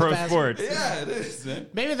mic for pro sports. Yeah, it is, man.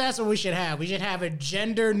 Maybe that's what we should have. We should have a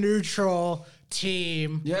gender neutral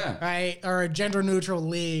team. Yeah. Right? Or a gender neutral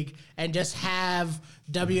league, and just have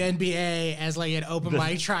WNBA as like an open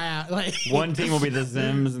mic tryout. Like One team will be the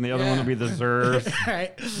Zims, and the other one will be the Zers.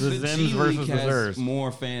 right. The Zims G versus League the has Zers. more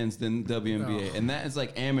fans than WNBA, and that is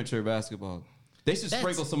like amateur basketball. They should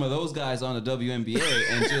sprinkle some of those guys on the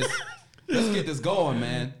WNBA and just let's get this going,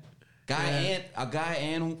 man. A guy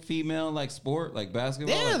and female like sport, like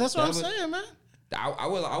basketball. Yeah, like, that's what I'm saying, man. I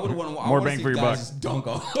would want to More bang for your buck. just dunk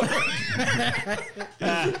all over.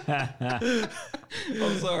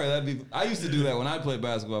 I'm sorry. I used to do that when I played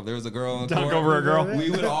basketball. If there was a girl on the Dunk court, over a girl. we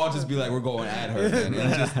would all just be like, we're going at her, man,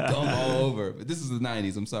 and just dunk all over. But this is the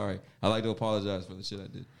 90s. I'm sorry. I like to apologize for the shit I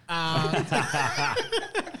did.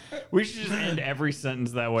 We should just end every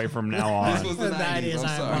sentence that way from now on. This was the 90s.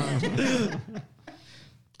 I'm sorry.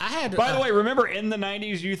 I had. By the way, remember in the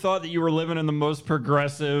 90s, you thought that you were living in the most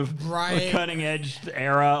progressive, Right. cutting edge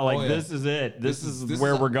era. Like, Oh, yeah. this is it. This is is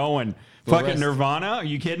where we're going. the Fucking rest. Nirvana? Are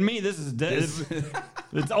you kidding me? This is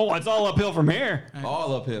it's all uphill from here.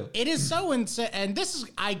 All uphill. It is so insane, and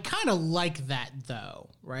I kind of like that though,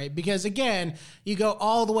 right? Because again, you go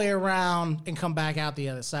all the way around and come back out the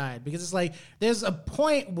other side. Because it's like there's a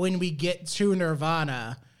point when we get to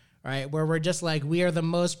Nirvana, right, where we're just like, we are the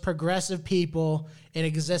most progressive people in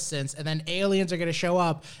existence, and then aliens are gonna show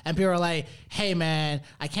up, and people are like, hey man,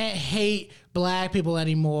 I can't hate black people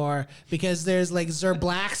anymore because there's like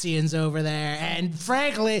Zerblaxians over there, and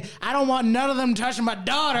frankly, I don't want none of them touching my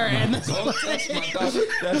daughter. And Don't touch my daughter.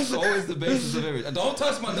 That's always the basis of everything. Don't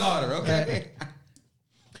touch my daughter, okay?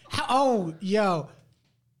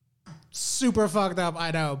 Super fucked up,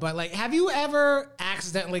 I know, but like, have you ever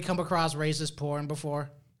accidentally come across racist porn before?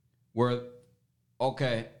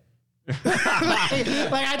 Okay. Like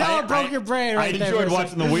I know it broke your brain right I there. enjoyed for a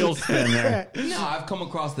watching the wheels spin there. No, I've come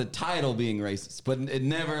across the title being racist, but it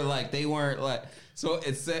never like they weren't like. So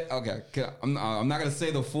it said, okay, I'm not gonna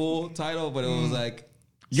say the full title, but it was like.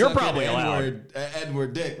 You're sucking probably allowed.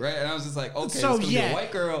 Edward Dick, right? And I was just like, okay, So, it's gonna be yeah. a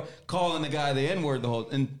white girl calling the guy the N-word the whole,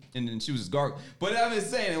 and she was just gargling. But I'm just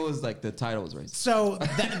saying, it was like the title was racist. So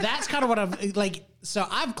that's kind of what I'm like. So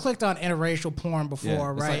I've clicked on interracial porn before,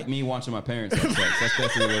 Yeah, it's right? like me watching my parents have sex. That's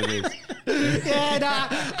definitely what it is. Yeah, no,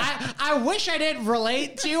 I wish I didn't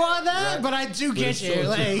relate to you on that, Right. but I do But get it's you.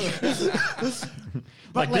 so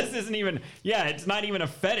Like, like- this isn't even, it's not even a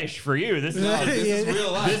fetish for you. This is No, this is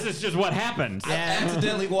real life. This is just what happens. I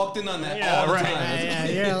accidentally walked in on that Yeah, all the right. time. Yeah,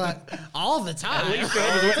 you're like all the time.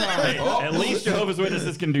 At least Jehovah's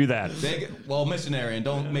Witnesses can do that. Missionary, and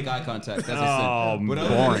don't make eye contact. That's Oh, a sin. But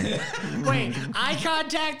boring. Wait, eye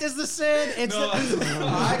contact is the sin. It's No,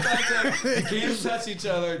 eye contact. You can't touch each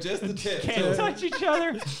other. Just the tip. Can't touch each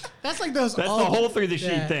other. that's like those. That's the whole through the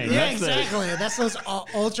sheet thing. Yeah, That's it. exactly. That's those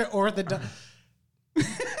ultra orthodox.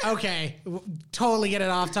 Okay, totally get it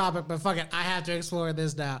off topic, but fuck it, I have to explore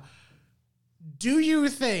this now. Do you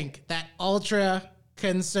think that ultra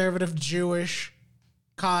conservative Jewish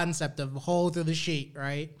concept of hole through the sheet,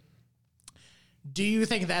 right? Do you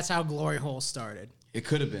think that's how Glory Hole started? It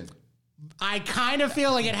could have been. I kind of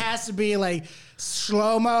feel like it has to be like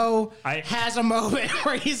Shlomo has a moment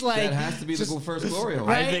where he's like, That has to be the first Glory Hole.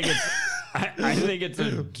 Right? I think it's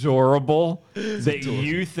adorable that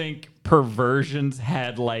you think perversions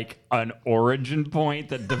had like an origin point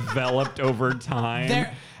that developed over time.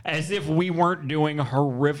 As if we weren't doing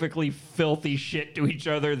horrifically filthy shit to each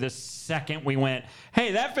other the second we went,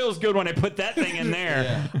 hey, that feels good when I put that thing in there.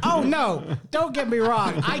 Yeah. Oh, no, don't get me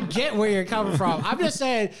wrong. I get where you're coming from. I'm just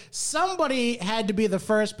saying somebody had to be the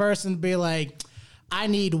first person to be like, I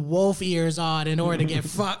need wolf ears on in order to get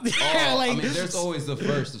fucked. Oh, like, I mean, there's always the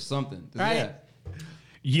first of something. Right. Yeah.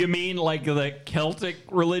 You mean like the Celtic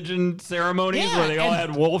religion ceremonies Yeah, where they all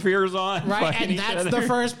and- had wolf ears on? right, fucking and each that's other? the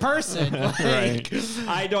first person. Like, Right.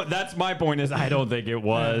 I don't. That's my point. Is I don't think it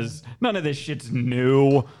was. None of this shit's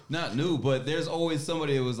new. Not new, but there's always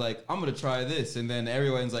somebody who was like, I'm going to try this. And then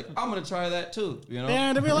everyone's like, I'm going to try that too. You know?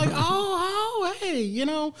 And to be like, hey, you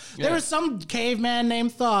know, there Yeah. was some caveman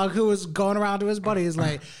named Thug who was going around to his buddies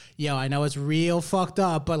like, yo, I know it's real fucked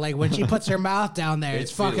up, but like when she puts her mouth down there,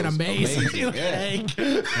 it's fucking feels amazing. yeah. Like,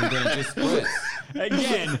 And then it just spreads.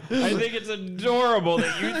 Again, I think it's adorable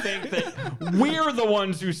that you think that we're the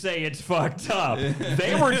ones who say it's fucked up.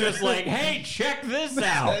 They were just like, hey, check this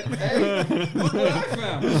out. Hey, look what I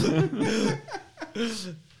found.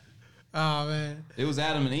 oh man. It was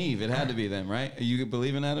Adam and Eve. It had to be them, right? You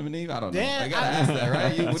believe in Adam and Eve? I don't know. Yeah, I got to ask that,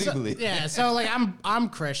 right? What do you believe? Yeah, so like I'm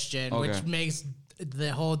Christian, which Okay. makes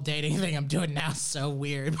the whole dating thing I'm doing now so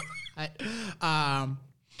weird.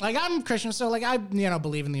 Like I'm Christian, so like I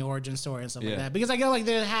believe in the origin story and stuff like Yeah. that because I feel like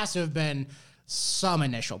there has to have been some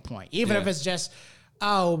initial point, even Yeah. if it's just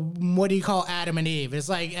what do you call Adam and Eve? It's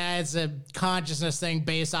like it's a consciousness thing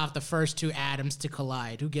based off the first two atoms to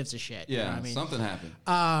collide. Who gives a shit? You know Yeah, what I mean? something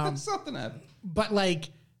happened. Something happened. But like,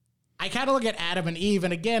 I kind of look at Adam and Eve,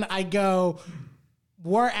 and again, I go,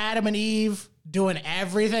 were Adam and Eve doing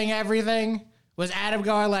everything? Was Adam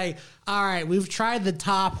going like, all right, we've tried the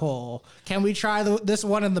top hole. Can we try this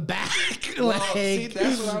one in the back? Well, see,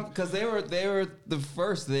 that's what I'm because they were the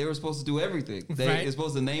first. They were supposed to do everything. They Right. were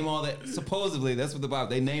supposed to name all that. Supposedly, that's what the Bible.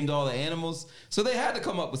 They named all the animals, so they had to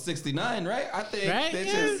come up with 69, right? I think Right, they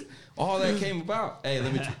yeah. just all that came about. Hey,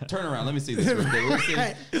 let me turn around. Let me see this. Real quick. Let's see.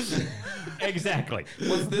 Right. Exactly.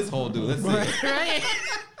 What's this hole do? Let's see. Right?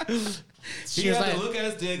 He She was had like, to look at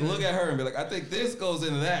his dick, look at her, and be like, I think this goes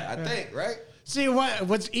into that. I think, right? see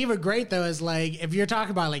what's even great though is like if you're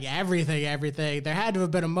talking about like everything, there had to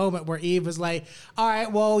have been a moment where Eve was like, all right,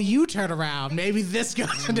 well you turn around, maybe this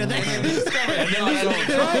goes into that. And then they all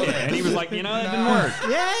tried it, and he was like, that didn't work. Yeah,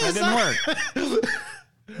 That it's didn't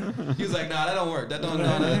work. He was like, nah, that don't work. That don't.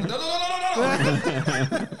 No.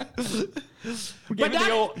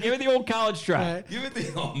 Give it the old college try. Right. Give it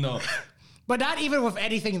the. Oh no. But not even with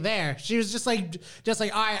anything there. She was just like,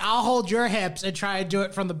 all right, I'll hold your hips and try and do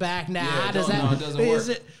it from the back now. Yeah, How does that? no, it doesn't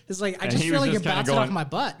work. It's like I And just he feel was like you're just kinda bouncing going- off my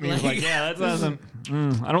butt. He was like, yeah, that doesn't.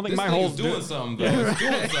 I don't think This my thing's hole's doing something, though. It's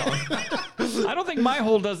doing something. I don't think my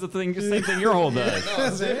hole does the same thing your hole does. No,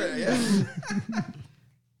 it's different. Yeah.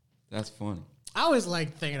 That's funny. I always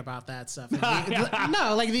like thinking about that stuff.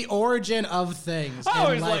 Like the origin of things. I in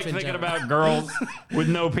always life like in thinking general. about girls with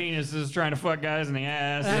no penises trying to fuck guys in the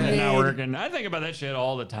ass and it not mean- working. I think about that shit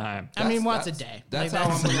all the time. I mean, once a That's- day. That's Like,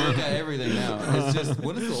 how I'm gonna look at everything now. It's just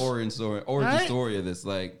what is the origin Right? story of this?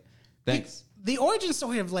 Like, thanks. The origin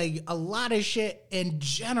story of like a lot of shit in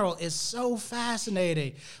general is so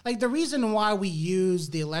fascinating. Like the reason why we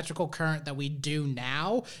use the electrical current that we do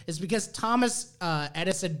now is because Thomas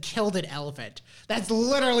Edison killed an elephant. That's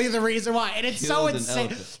literally the reason why. And it's so Killed an insane.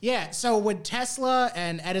 elephant. Yeah. So when Tesla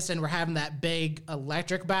and Edison were having that big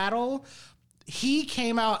electric battle, he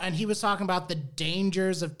came out and he was talking about the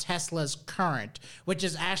dangers of Tesla's current, which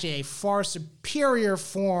is actually a far superior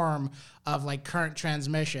form of like current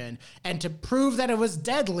transmission. And to prove that it was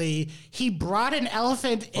deadly, he brought an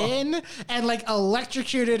elephant in and like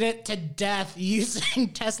electrocuted it to death using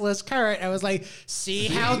Tesla's current. I was like, see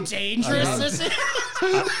how dangerous this is?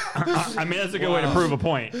 I mean, that's a good way to prove a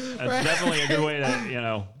point. That's definitely a good way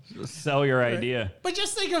to, sell your idea. But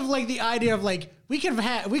just think of like the idea of like we could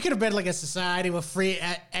have been like a society with free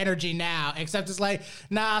energy now, except it's like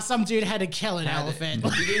some dude had to kill an elephant.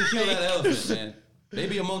 You didn't kill that elephant, man.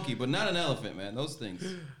 Maybe a monkey, but not an elephant, man. Those things,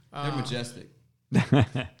 they're majestic.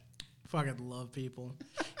 Fucking love people.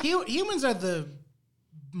 Humans are the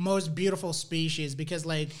most beautiful species because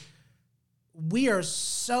like we are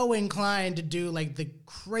so inclined to do like the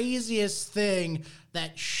craziest thing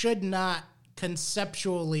that should not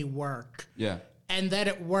conceptually work. Yeah. And then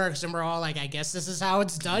it works, and we're all like, I guess this is how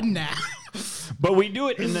it's done now. But we do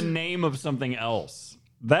it in the name of something else.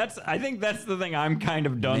 I think that's the thing I'm kind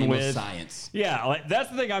of done Name with. of science. Yeah, like, that's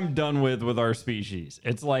the thing I'm done with our species.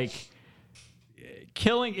 It's like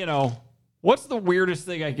killing, what's the weirdest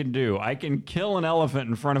thing I can do? I can kill an elephant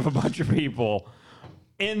in front of a bunch of people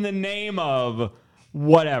in the name of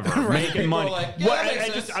whatever, making People money. are like, yeah,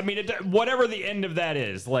 that makes sense. Whatever the end of that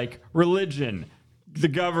is, like religion, the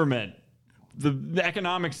government, the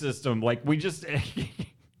economic system, like we just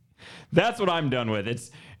that's what I'm done with.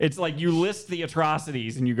 It's like you list the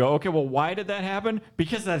atrocities and you go, okay, well, why did that happen?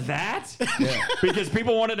 Because of that? Yeah. Because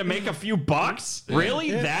people wanted to make a few bucks? Really?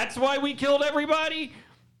 Yeah. That's why we killed everybody?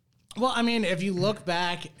 Well, I mean, if you look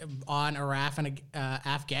back on Iraq and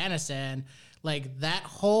Afghanistan, like that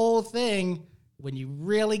whole thing, when you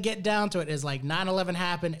really get down to it, is like 9/11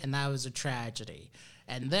 happened and that was a tragedy.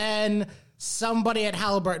 And then somebody at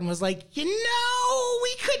Halliburton was like,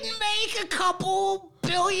 we couldn't make a couple $1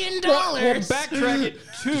 billion. Well, backtrack it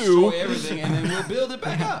Destroy to everything and then we'll build it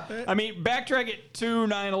back up. backtrack it to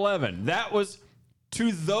 9/11. That was,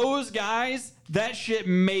 to those guys, that shit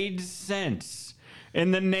made sense.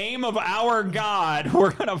 In the name of our God,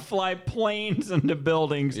 we're gonna fly planes into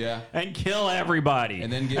buildings and kill everybody.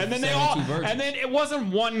 And then give they 72 all, virgins. and then it wasn't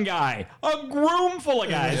one guy. A room full of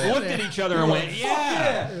guys looked at each other and went,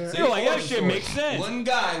 "Yeah." They're like, "That shit makes sense." One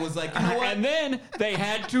guy was like, you know what? And then they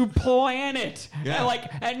had to plan it. Yeah. And like,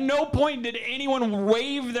 at no point did anyone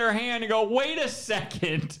wave their hand and go, "Wait a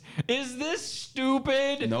second, is this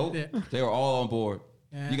stupid?" Nope. Yeah. They were all on board.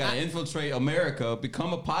 You got to infiltrate America,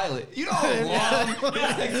 become a pilot. You know how long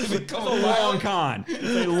it takes to become a It's a long pilot? con.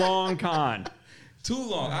 It's a long con. Too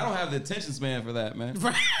long. I don't have the attention span for that, man.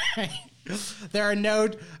 Right. There are no,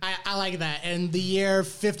 I like that. In the year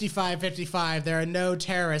 5555, there are no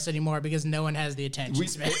terrorists anymore because no one has the attention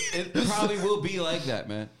span. It probably will be like that,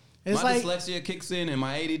 man. It's My like- dyslexia kicks in and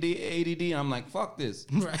my ADD, and I'm like, fuck this.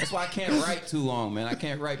 Right. That's why I can't write too long, man. I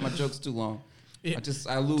can't write my jokes too long. Yeah.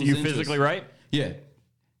 I lose Do you interest. physically write? Yeah.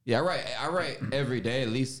 Yeah, I write every day. At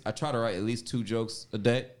least I try to write at least 2 jokes a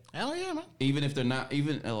day. Hell yeah, man. Even if they're not,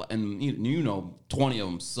 and 20 of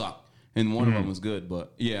them suck and one of them was good.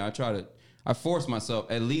 But yeah, I force myself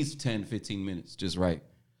at least 10, 15 minutes, just write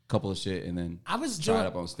a couple of shit and then try it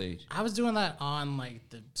up on stage. I was doing that on like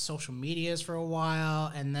the social medias for a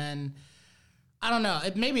while, and then I don't know.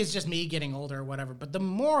 Maybe it's just me getting older or whatever. But the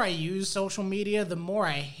more I use social media, the more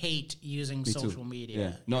I hate using Me too. social media.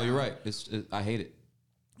 Yeah. No, you're right. I hate it.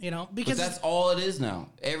 Because But that's all it is now.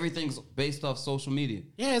 Everything's based off social media.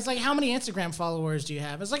 yeah, it's like, how many Instagram followers do you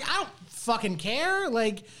have? It's like, I don't fucking care.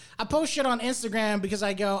 Like, I post shit on Instagram because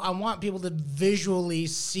I want people to visually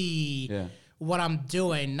see what I'm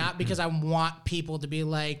doing, not because I want people to be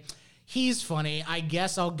like, he's funny, I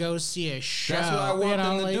guess I'll go see a show. That's what I want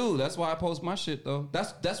them to like, do. That's why I post my shit, though.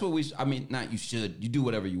 That's what not you should. You do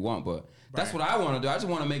whatever you want, but that's what I want to do. I just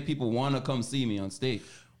want to make people want to come see me on stage.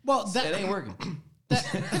 Well, It ain't working.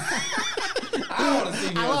 I want to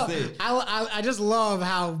see me on stage. I just love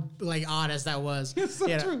how like honest that was. It's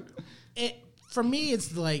so true. For me,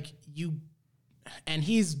 it's like and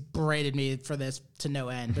he's berated me for this to no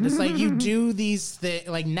end, but it's like you do these things,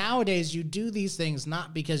 like nowadays you do these things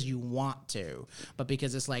not because you want to, but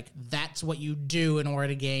because it's like that's what you do in order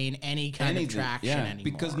to gain any kind of traction anymore.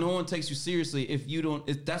 Because no one takes you seriously if you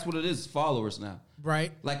don't. That's what it is. Followers now.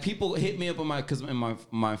 Right. Like people hit me up on because in my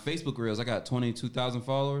Facebook reels, I got 22,000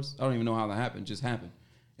 followers. I don't even know how that happened. It just happened.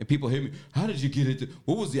 And people hit me, how did you get it?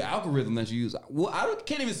 What was the algorithm that you used? Well,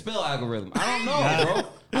 can't even spell algorithm. I don't know,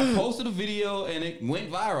 bro. I posted a video and it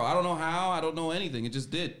went viral. I don't know how. I don't know anything. It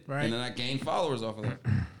just did. Right. And then I gained followers off of that.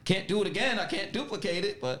 Can't do it again. I can't duplicate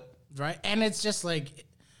it, but. Right. And it's just like,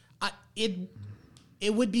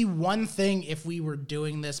 it would be one thing if we were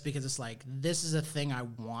doing this because it's like, this is a thing I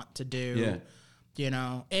want to do.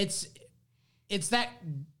 Yeah. It's that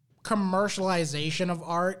commercialization of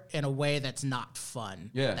art in a way that's not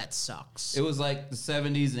fun. Yeah. That sucks. It was like the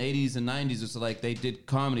 70s and 80s and 90s. It's like they did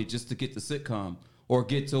comedy just to get the sitcom or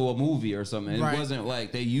get to a movie or something. And Right. It wasn't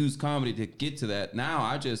like they used comedy to get to that. Now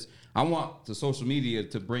I want the social media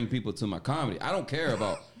to bring people to my comedy. I don't care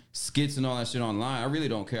about skits and all that shit online. I really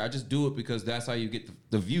don't care. I just do it because that's how you get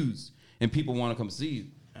the views and people want to come see you.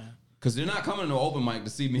 Because they're not coming to an open mic to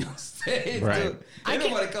see me on stage. Right. Dude. Ain't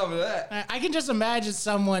nobody coming to that. I can just imagine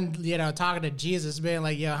someone, talking to Jesus, being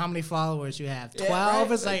like, "Yo, how many followers you have? 12?"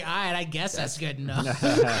 right. It's like, all right, I guess that's good enough.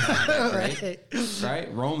 Right?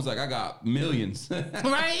 Rome's like, I got millions.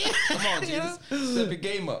 Right? Come on, Jesus. Step your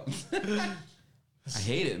game up. I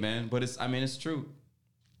hate it, man. But it's true.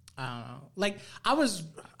 I don't know. Like I was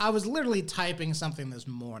literally typing something this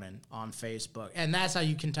morning on Facebook, and that's how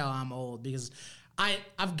you can tell I'm old because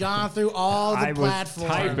I've gone through all the I was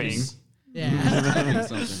platforms. typing. Yeah.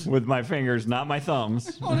 Something. With my fingers, not my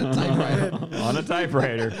thumbs. On a typewriter. On a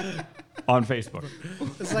typewriter. On Facebook.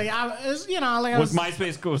 It's like I Was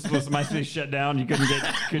MySpace shut down? You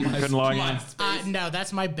couldn't log in? no,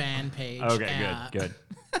 that's my band page. Okay, good.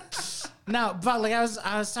 No, but like I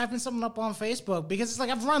was typing something up on Facebook because it's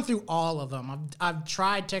like I've run through all of them. I've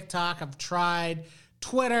tried TikTok, I've tried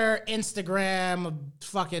Twitter, Instagram,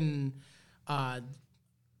 fucking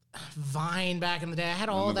Vine back in the day. I had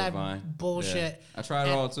all that Vine. bullshit. Yeah. I tried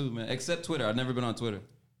it all too, man. Except Twitter. I've never been on Twitter.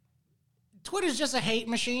 Twitter's just a hate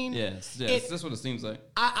machine. Yes, that's what it seems like.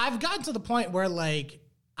 I've gotten to the point where like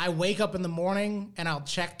I wake up in the morning and I'll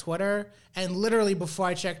check Twitter, and literally before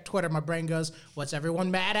I check Twitter, my brain goes, "What's everyone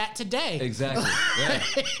mad at today?" Exactly. Yeah.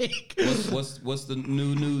 What's the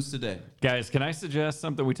new news today? Guys, can I suggest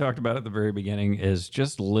something we talked about at the very beginning is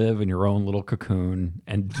just live in your own little cocoon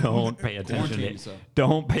and don't pay attention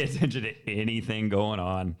don't pay attention to anything going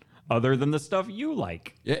on other than the stuff you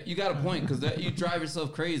like. Yeah, you got a point because you drive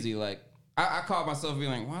yourself crazy. Like I caught myself being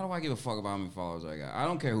like, why do I give a fuck about how many followers I got? I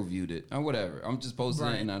don't care who viewed it or whatever. I'm just posting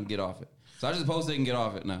it and I'll get off it. So I just post it and get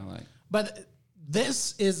off it now. Like, but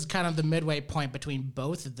this is kind of the midway point between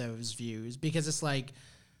both of those views because it's like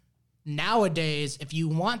nowadays, if you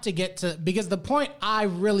want to get to, because the point I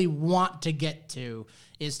really want to get to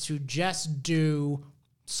is to just do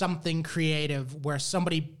something creative where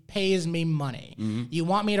somebody pays me money. Mm-hmm. You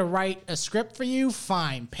want me to write a script for you?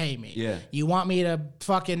 Fine, pay me. Yeah. You want me to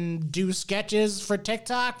fucking do sketches for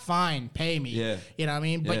TikTok? Fine, pay me. Yeah. You know what I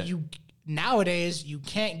mean? But nowadays you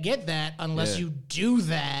can't get that unless you do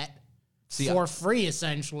that for free,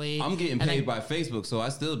 essentially. I'm getting paid by Facebook, so I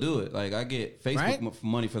still do it. Like I get Facebook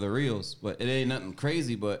money for the reels, but it ain't nothing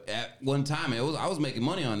crazy. But at one time, I was making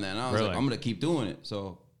money on that, and I was like, I'm gonna keep doing it.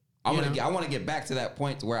 So I want to get back to that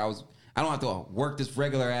point to where I don't have to work this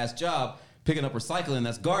regular ass job picking up recycling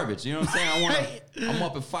that's garbage. You know what I'm saying? I'm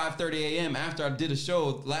up at 5:30 a.m. after I did a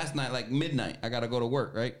show last night, like midnight. I gotta go to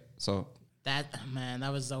work, right? So that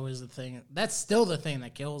was always the thing. That's still the thing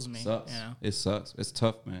that kills me. Sucks. You know? It sucks. It's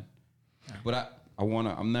tough, man. Yeah. But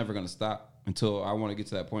I'm never gonna stop until I want to get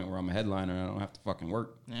to that point where I'm a headliner and I don't have to fucking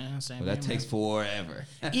work. Yeah, same. But that takes forever.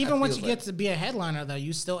 Even once you get to be a headliner, though,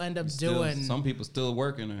 you still end up doing. Some people still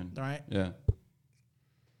working, right? Yeah.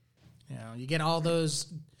 You know, you get all those.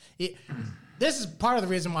 This is part of the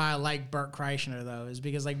reason why I like Bert Kreischer, though, is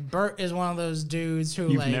because like Bert is one of those dudes who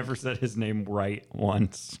You've never said his name right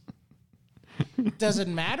once. Does it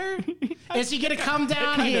matter? Is he gonna come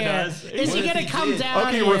down here? Does. Is he gonna come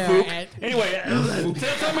down here? Okay, Rafuk. Anyway,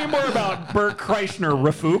 tell me more about Bert Kreischer,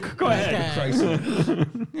 Rafuk. Go ahead.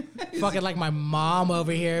 Fucking like my mom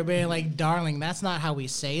over here being like, "Darling, that's not how we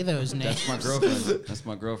say those names." That's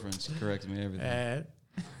my girlfriend. She corrects me everything.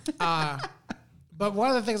 But one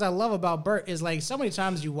of the things I love about Bert is like so many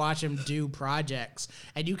times you watch him do projects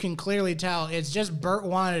and you can clearly tell it's just Bert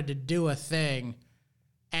wanted to do a thing.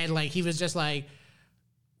 And like he was just like,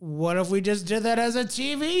 what if we just did that as a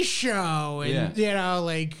TV show? And you know,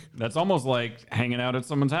 like that's almost like hanging out at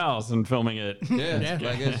someone's house and filming it. Yeah.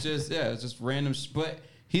 Like it's just random. But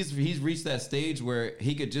he's reached that stage where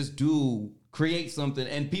he could just create something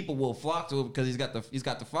and people will flock to it because he's got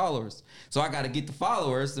the followers. So I got to get the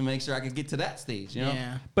followers to make sure I can get to that stage, you know?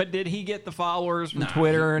 Yeah. But did he get the followers from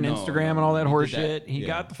Twitter and Instagram and all that horse shit? He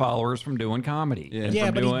got the followers from doing comedy.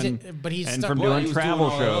 Yeah, but he's from doing travel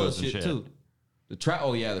shows and shit. Too. The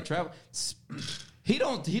travel. He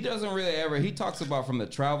doesn't really ever. He talks about from the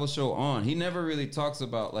travel show on. He never really talks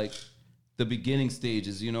about like the beginning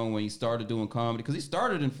stages, you know, when he started doing comedy because he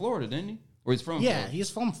started in Florida, didn't he? Or he's from Florida? He's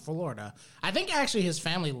from Florida. I think actually his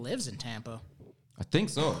family lives in Tampa. I think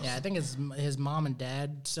so. Yeah, I think his mom and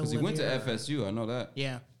dad still live he went here. to FSU. I know that.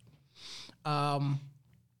 Yeah.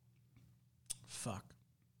 Fuck.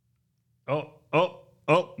 Oh,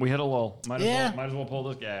 we hit a lull. Might Yeah. as well pull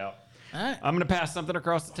this guy out. All right. I'm going to pass something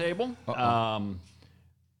across the table.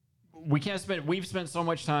 We've spent so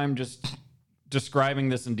much time just describing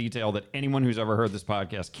this in detail that anyone who's ever heard this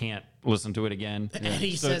podcast can't listen to it again. And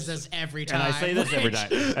he says this every time. And I say this every time.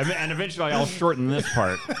 And eventually I'll shorten this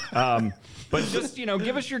part. But just,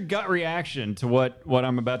 give us your gut reaction to what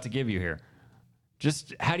I'm about to give you here.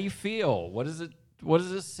 Just how do you feel? What does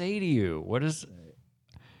it say to you?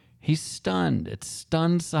 He's stunned. It's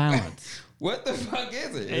stunned silence. What the fuck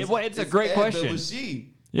is it? It's a great Ed question. The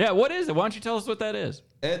Machine. Yeah, what is it? Why don't you tell us what that is?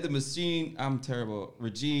 Ed the Machine. I'm terrible.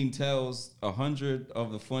 Regine tells 100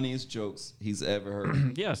 of the funniest jokes he's ever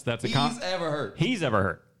heard. Yes, that's He's ever heard. He's ever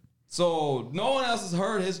heard. So no one else has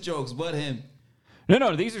heard his jokes but him.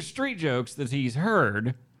 No, these are street jokes that he's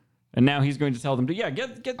heard, and now he's going to tell them to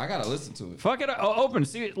get. I gotta listen to it. Fuck it. Open.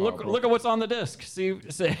 See. Look at what's on the disc. See.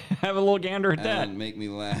 Have a little gander at that. And make me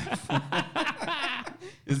laugh.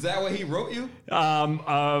 Is that what he wrote you?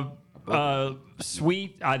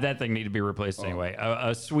 Sweet. That thing needed to be replaced anyway.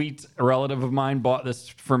 A sweet relative of mine bought this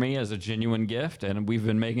for me as a genuine gift, and we've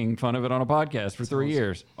been making fun of it on a podcast for 3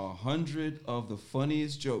 years. 100 of the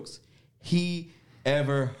funniest jokes he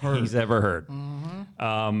ever heard. He's ever heard.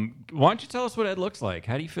 Why don't you tell us what Ed looks like?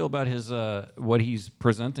 How do you feel about his what he's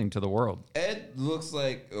presenting to the world? Ed looks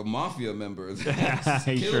like a mafia member.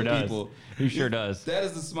 He sure does. People. He sure does. That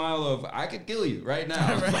is the smile of I could kill you right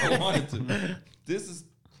now if I wanted to.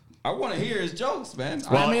 I want to hear his jokes, man.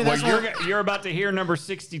 Well, you're about to hear number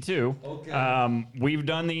 62. Okay. We've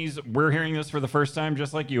done these. We're hearing this for the first time,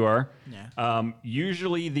 just like you are. Yeah.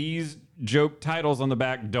 Usually these joke titles on the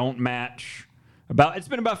back don't match. It's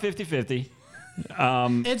been about 50-50.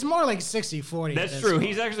 It's more like 60-40. That's true.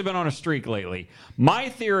 He's actually been on a streak lately. My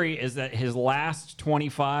theory is that his last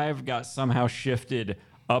 25 got somehow shifted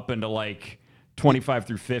up into like 25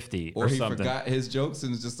 through 50 or he something. forgot his jokes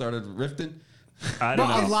and just started riffing. I don't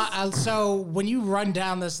know. So when you run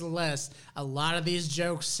down this list, a lot of these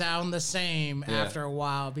jokes sound the same after a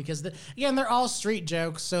while because, again, they're all street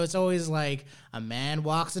jokes. So it's always like a man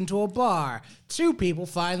walks into a bar, two people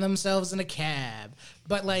find themselves in a cab.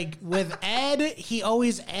 But like with Ed, he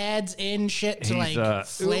always adds in shit to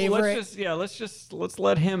flavor it. Let's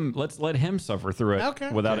let him suffer through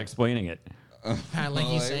it without explaining it. Like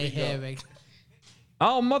you say, him.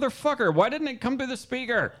 Oh, motherfucker! Why didn't it come through the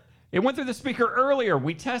speaker? It went through the speaker earlier.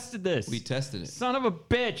 We tested this. We tested it. Son of a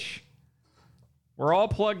bitch. We're all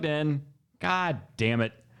plugged in. God damn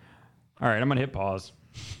it. All right, I'm going to hit pause.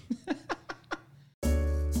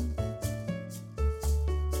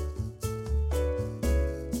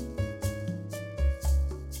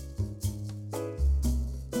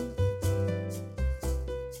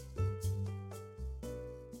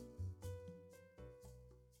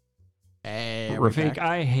 Hey, Rafiq,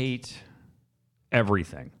 I hate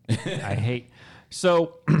everything.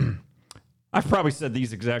 So I've probably said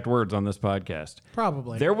these exact words on this podcast.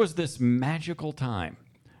 Probably. There was this magical time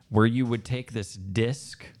where you would take this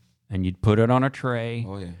disc and you'd put it on a tray.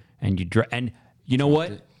 Oh, yeah. And you know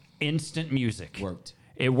what? Instant music. Worked.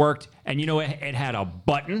 It worked. And you know what? It had a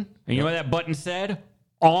button. And you know what that button said?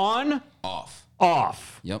 On. Off.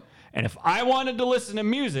 Off. Yep. And if I wanted to listen to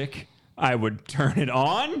music, I would turn it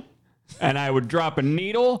on and I would drop a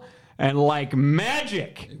needle. And like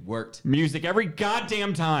magic, it worked. Music every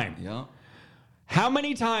goddamn time. Yeah. How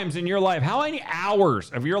many times in your life, how many hours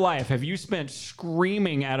of your life have you spent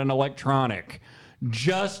screaming at an electronic?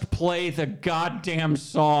 Just play the goddamn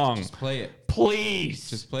song. Just play it. Please.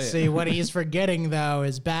 Just play it. See, what he's forgetting, though,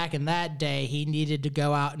 is back in that day, he needed to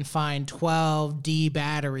go out and find 12 D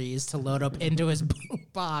batteries to load up into his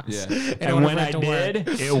box. Yeah. And when I did,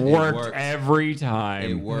 it worked every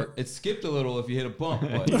time. It worked. It skipped a little if you hit a bump,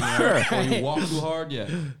 but or you walk too hard, yeah.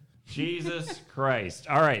 Jesus Christ.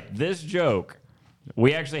 All right, this joke,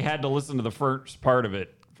 we actually had to listen to the first part of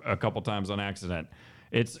it a couple times on accident.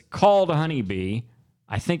 It's called a honeybee.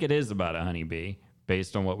 I think it is about a honeybee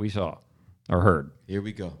based on what we saw or heard. Here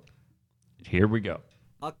we go.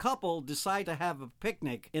 A couple decide to have a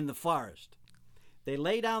picnic in the forest. They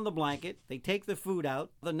lay down the blanket, they take the food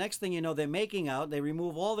out. The next thing you know, they're making out, they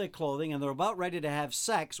remove all their clothing, and they're about ready to have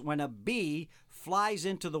sex when a bee flies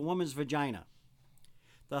into the woman's vagina.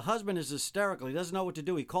 The husband is hysterical. He doesn't know what to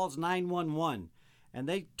do. He calls 911. And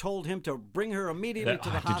they told him to bring her immediately to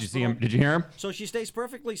the hospital. Did you see him? Did you hear him? So she stays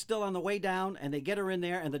perfectly still on the way down, and they get her in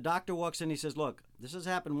there, and the doctor walks in. He says, look, this has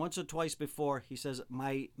happened once or twice before. He says,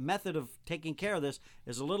 my method of taking care of this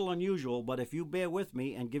is a little unusual, but if you bear with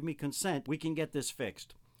me and give me consent, we can get this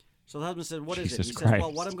fixed. So the husband said, what is it? He says,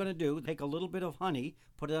 well, what I'm going to do, take a little bit of honey,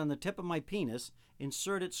 put it on the tip of my penis,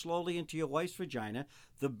 insert it slowly into your wife's vagina.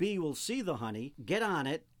 The bee will see the honey, get on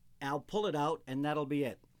it, I'll pull it out, and that'll be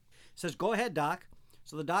it. He says, go ahead, doc.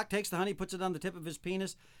 So the doc takes the honey, puts it on the tip of his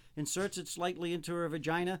penis, inserts it slightly into her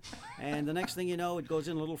vagina, and the next thing you know, it goes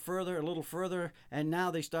in a little further, and now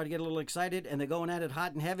they start to get a little excited, and they're going at it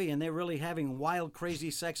hot and heavy, and they're really having wild, crazy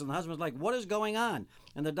sex, and the husband's like, what is going on?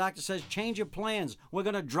 And the doctor says, change your plans. We're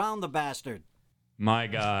going to drown the bastard. My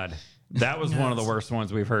God. That was one of the worst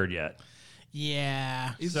ones we've heard yet.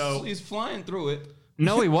 Yeah. He's flying through it.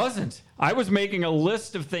 No, he wasn't. I was making a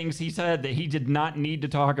list of things he said that he did not need to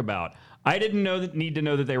talk about. I didn't need to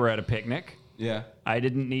know that they were at a picnic. Yeah. I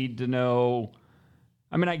didn't need to know.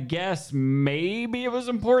 I mean, I guess maybe it was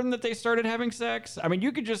important that they started having sex. I mean,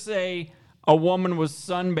 you could just say a woman was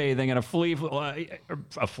sunbathing and a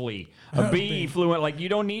bee flew in. Like, you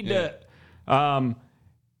don't need to.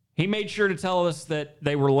 He made sure to tell us that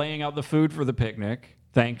they were laying out the food for the picnic.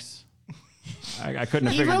 Thanks. I couldn't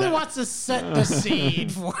have He figured really that. wants to set the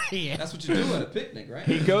seed for you. That's what you do at a picnic, right?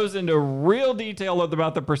 He goes into real detail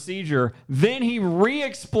about the procedure. Then he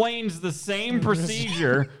re-explains the same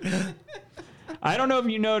procedure. I don't know if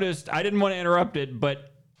you noticed. I didn't want to interrupt it,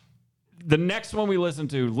 but the next one we listen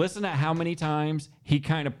to how many times he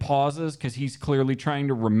kind of pauses because he's clearly trying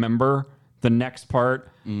to remember the next part.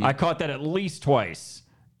 I caught that at least twice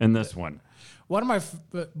in this one.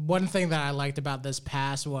 One thing that I liked about this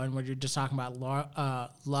past one, when you're just talking about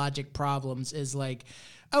logic problems, is like,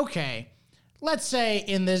 okay, let's say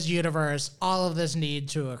in this universe, all of this need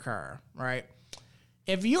to occur, right?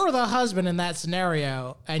 If you're the husband in that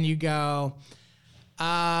scenario and you go,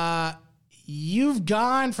 you've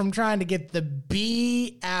gone from trying to get the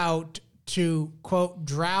bee out to, quote,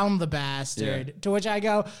 drown the bastard, to which I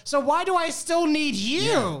go, so why do I still need you?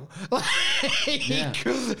 Yeah. Like, Yeah.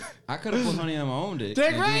 I could have put honey on my own dick.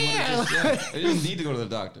 Dick, and right? I didn't need to go to the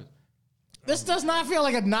doctor. This does not feel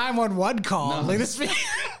like a 911 call. No. Like this.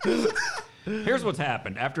 Here's what's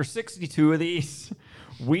happened. After 62 of these,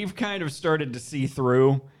 we've kind of started to see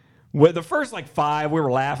through. With the first 5, we were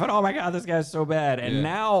laughing. Oh my God, this guy's so bad. And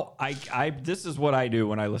now I this is what I do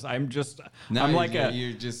when I listen. Now I'm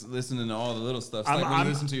you're just listening to all the little stuff. It's like when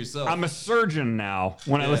you listen to yourself. I'm a surgeon now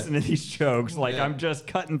when I listen to these jokes. I'm just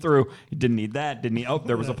cutting through. He didn't need that. Didn't he? Oh,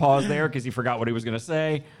 there was a pause there because he forgot what he was going to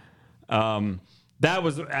say. That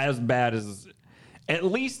was as bad as. At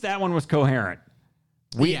least that one was coherent.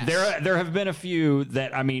 There have been a few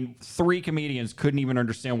that, 3 comedians couldn't even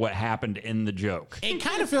understand what happened in the joke. It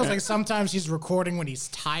kind of feels like sometimes he's recording when he's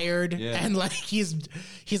tired and he's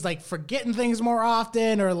forgetting things more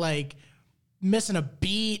often, or missing a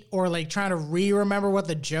beat, or trying to remember what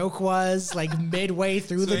the joke was midway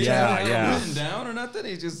through the joke. Yeah. Written down or nothing.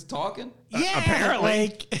 He's just talking. Yeah,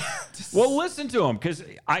 apparently. Well, listen to him, because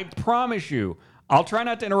I promise you, I'll try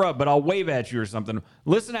not to interrupt, but I'll wave at you or something.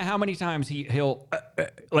 Listen to how many times he'll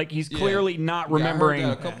he's clearly not remembering. I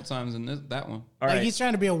heard that a couple times in that one. All right. He's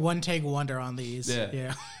trying to be a one-take wonder on these.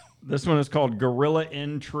 Yeah. This one is called Gorilla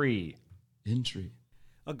in Tree. In tree.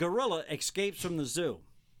 A gorilla escapes from the zoo,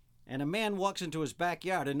 and a man walks into his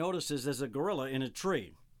backyard and notices there's a gorilla in a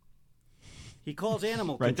tree. He calls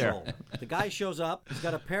animal control. There. The guy shows up. He's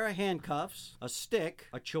got a pair of handcuffs, a stick,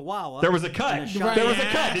 a chihuahua. There was a cut. and a shotgun. There was a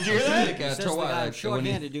cut. Did you hear that? He says to the guy, I'm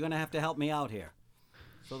short-handed. You're going to have to help me out here.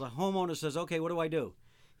 So the homeowner says, okay, what do I do?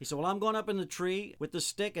 He said, well, I'm going up in the tree with the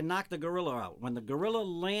stick and knock the gorilla out. When the gorilla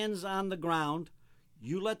lands on the ground,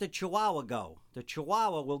 you let the chihuahua go. The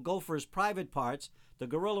chihuahua will go for his private parts. The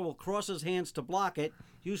gorilla will cross his hands to block it.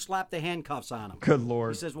 You slap the handcuffs on him. Good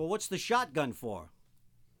Lord. He says, well, what's the shotgun for?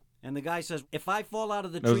 And the guy says, if I fall out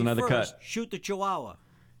of the That was tree another first, cut. shoot the chihuahua.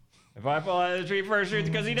 If I fall out of the tree first, shoot,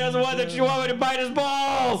 because he doesn't want the chihuahua to bite his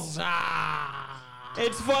balls.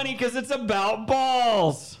 It's funny because it's about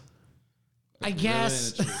balls. I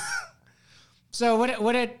guess. So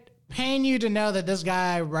would it pain you to know that this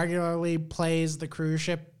guy regularly plays the cruise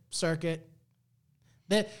ship circuit?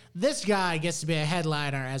 That this guy gets to be a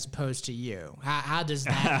headliner as opposed to you. How does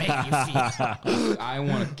that make you feel? I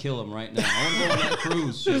want to kill him right now. I want to go on that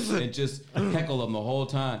cruise ship and just heckle him the whole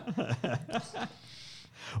time.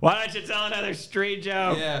 Why don't you tell another street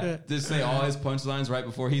joke? Yeah, just say all his punchlines right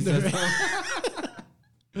before he says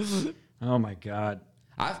them. Oh my God.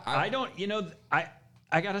 I don't,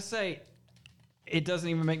 I gotta say, it doesn't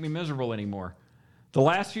even make me miserable anymore. The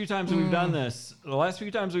last few times we've done this,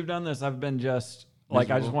 I've been just I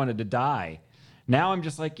just wanted to die. Now I'm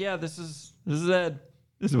just this is Ed.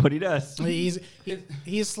 This is what he does.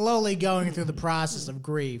 He's slowly going through the process of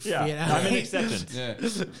grief. Yeah, you know? I'm in acceptance. Yeah.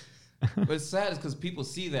 But it's sad because people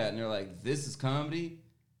see that and they're like, this is comedy?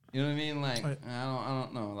 You know what I mean? I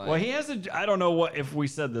don't know. Well, he has I don't know if we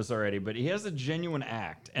said this already, but he has a genuine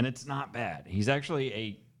act, and it's not bad. He's actually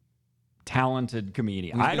a talented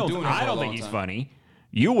comedian. I don't think he's funny.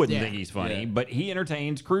 You wouldn't think he's funny, but he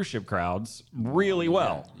entertains cruise ship crowds really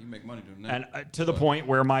well. You make money doing that. And to the point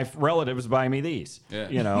where my relatives buy me these.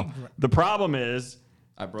 Yeah. The problem is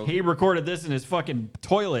he recorded this in his fucking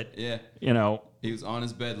toilet. Yeah. He was on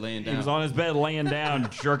his bed laying down. He was on his bed laying down,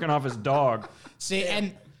 jerking off his dog. See,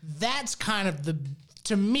 and that's kind of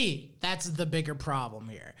to me, that's the bigger problem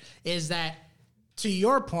here. Is that, to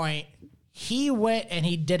your point, he went and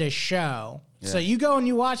he did a show. Yeah. So you go and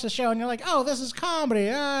you watch the show and you're like, oh, this is comedy.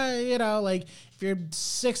 You know, like if you're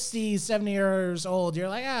 60, 70 years old, you're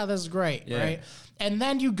like, this is great, right? And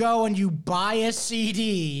then you go and you buy a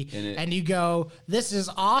CD and you go, this is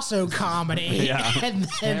also comedy. And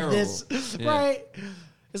then this, right?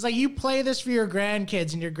 It's like you play this for your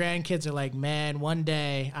grandkids and your grandkids are like, man, one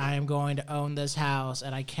day I am going to own this house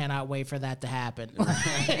and I cannot wait for that to happen.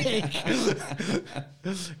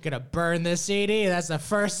 Gonna burn this CD. That's the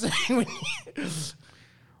first thing.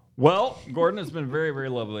 Well, Gordon, it's been very, very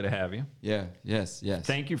lovely to have you. Yeah, yes.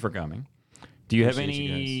 Thank you for coming. Do you have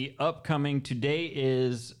any upcoming? Today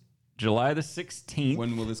is July the 16th.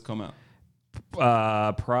 When will this come out?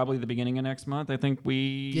 Probably the beginning of next month. I think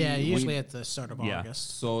usually at the start of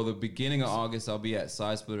August. So the beginning of August, I'll be at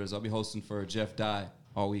Side Splitters. I'll be hosting for Jeff Dye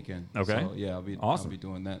all weekend. Okay. So yeah, I'll be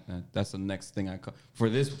doing that. That's the next thing for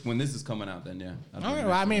this when this is coming out. Then Okay.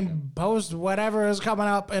 Well, I mean, post whatever is coming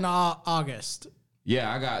up in August.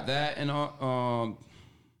 Yeah, I got that, and I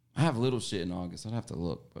have little shit in August. I'd have to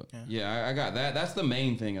look, but yeah, I got that. That's the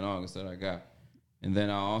main thing in August that I got, and then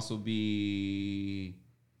I'll also be.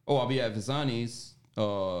 I'll be at Visani's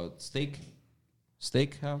steakhouse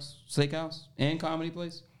and comedy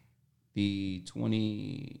place the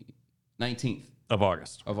 19th of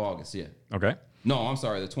August. Yeah. Okay. No, I'm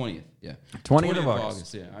sorry, the 20th. Yeah. 20th of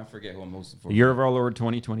August. Yeah, I forget who I'm hosting for. Year of our Lord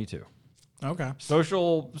 2022. Okay.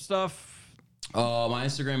 Social stuff. My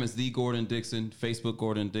Instagram is The Gordon Dixon. Facebook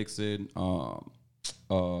Gordon Dixon.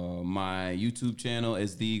 My YouTube channel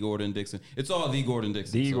is The Gordon Dixon. It's all The Gordon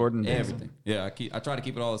Dixon. Gordon Dixon. Everything. Yeah, I try to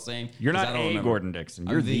keep it all the same. You're not Gordon Dixon.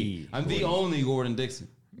 You're I'm the only Gordon Dixon.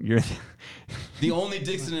 You're the only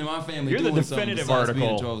Dixon in my family. You're the definitive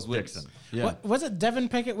article Dixon. Yeah. Was it Devin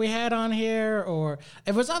Pickett we had on here, or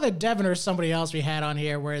it was either Devin or somebody else we had on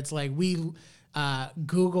here, where it's like we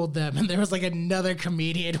Googled them and there was like another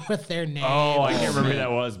comedian with their name. Oh, I can't remember who that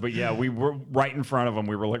was, but yeah, we were right in front of them.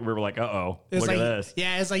 We were like, uh-oh, look at this.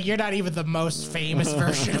 Yeah, it's like you're not even the most famous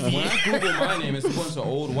version of you. When I Google my name, it's a bunch of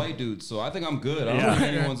old white dudes, so I think I'm good. I don't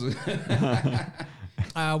think anyone's.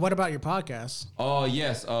 What about your podcast? Oh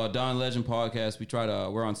yes, Don Legend podcast.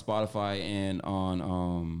 We're on Spotify and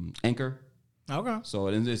on Anchor. Okay. So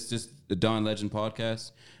it's just the Don Legend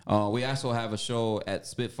podcast. We also have a show at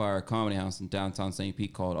Spitfire Comedy House in downtown St.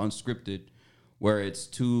 Pete called Unscripted, where it's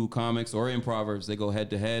two comics or improvers. They go head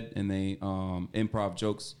to head and they improv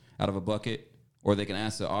jokes out of a bucket, or they can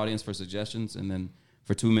ask the audience for suggestions, and then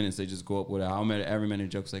for 2 minutes they just go up with every many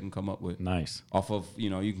jokes they can come up with. Nice. Off of, you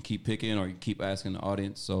can keep picking or you keep asking the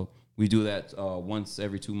audience. So we do that once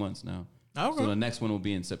every 2 months now. Okay. So the next one will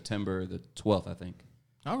be in September the 12th, I think.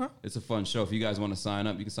 Okay. It's a fun show. If you guys want to sign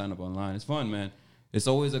up, you can sign up online. It's fun, man. It's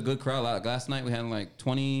always a good crowd. Like last night we had like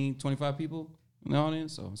 20, 25 people in the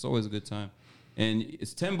audience, so it's always a good time. And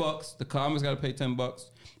it's $10. The comics got to pay $10,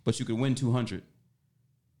 but you can win 200.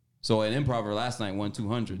 So an improver last night won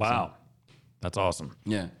 200. Wow. So. That's awesome.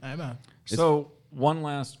 Yeah. Amen. So one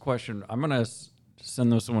last question. I'm going to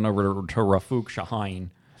send this one over to Rafook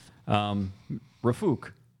Shaheen.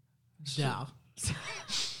 Rafook. Yeah.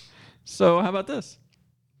 So how about this?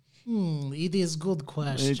 It is good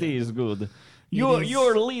question. It is good.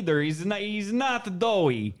 Your leader is not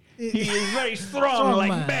doughy. He is very strong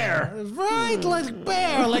like bear. Right, like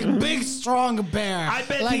bear, like big strong bear. I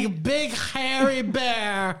bet like big hairy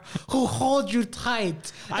bear who hold you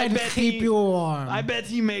tight and keep you warm. I bet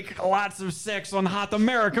he make lots of sex on hot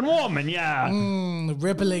American woman. Yeah.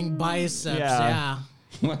 Rippling biceps. Yeah.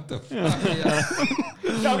 What the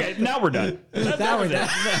fuck? Okay, now we're done. That was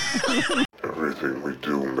it. Everything we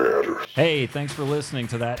do matters. Hey, thanks for listening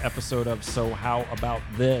to that episode of So How About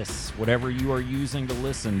This? Whatever you are using to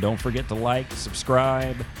listen, don't forget to like,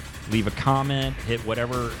 subscribe, leave a comment, hit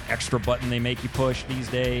whatever extra button they make you push these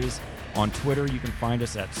days. On Twitter, you can find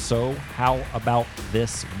us at So How About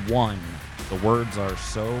This 1. The words are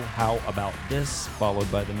So How About This,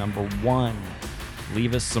 followed by the number 1.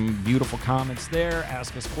 Leave us some beautiful comments there.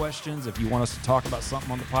 Ask us questions. If you want us to talk about something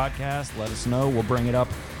on the podcast, let us know. We'll bring it up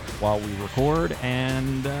while we record,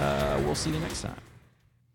 and we'll see you next time.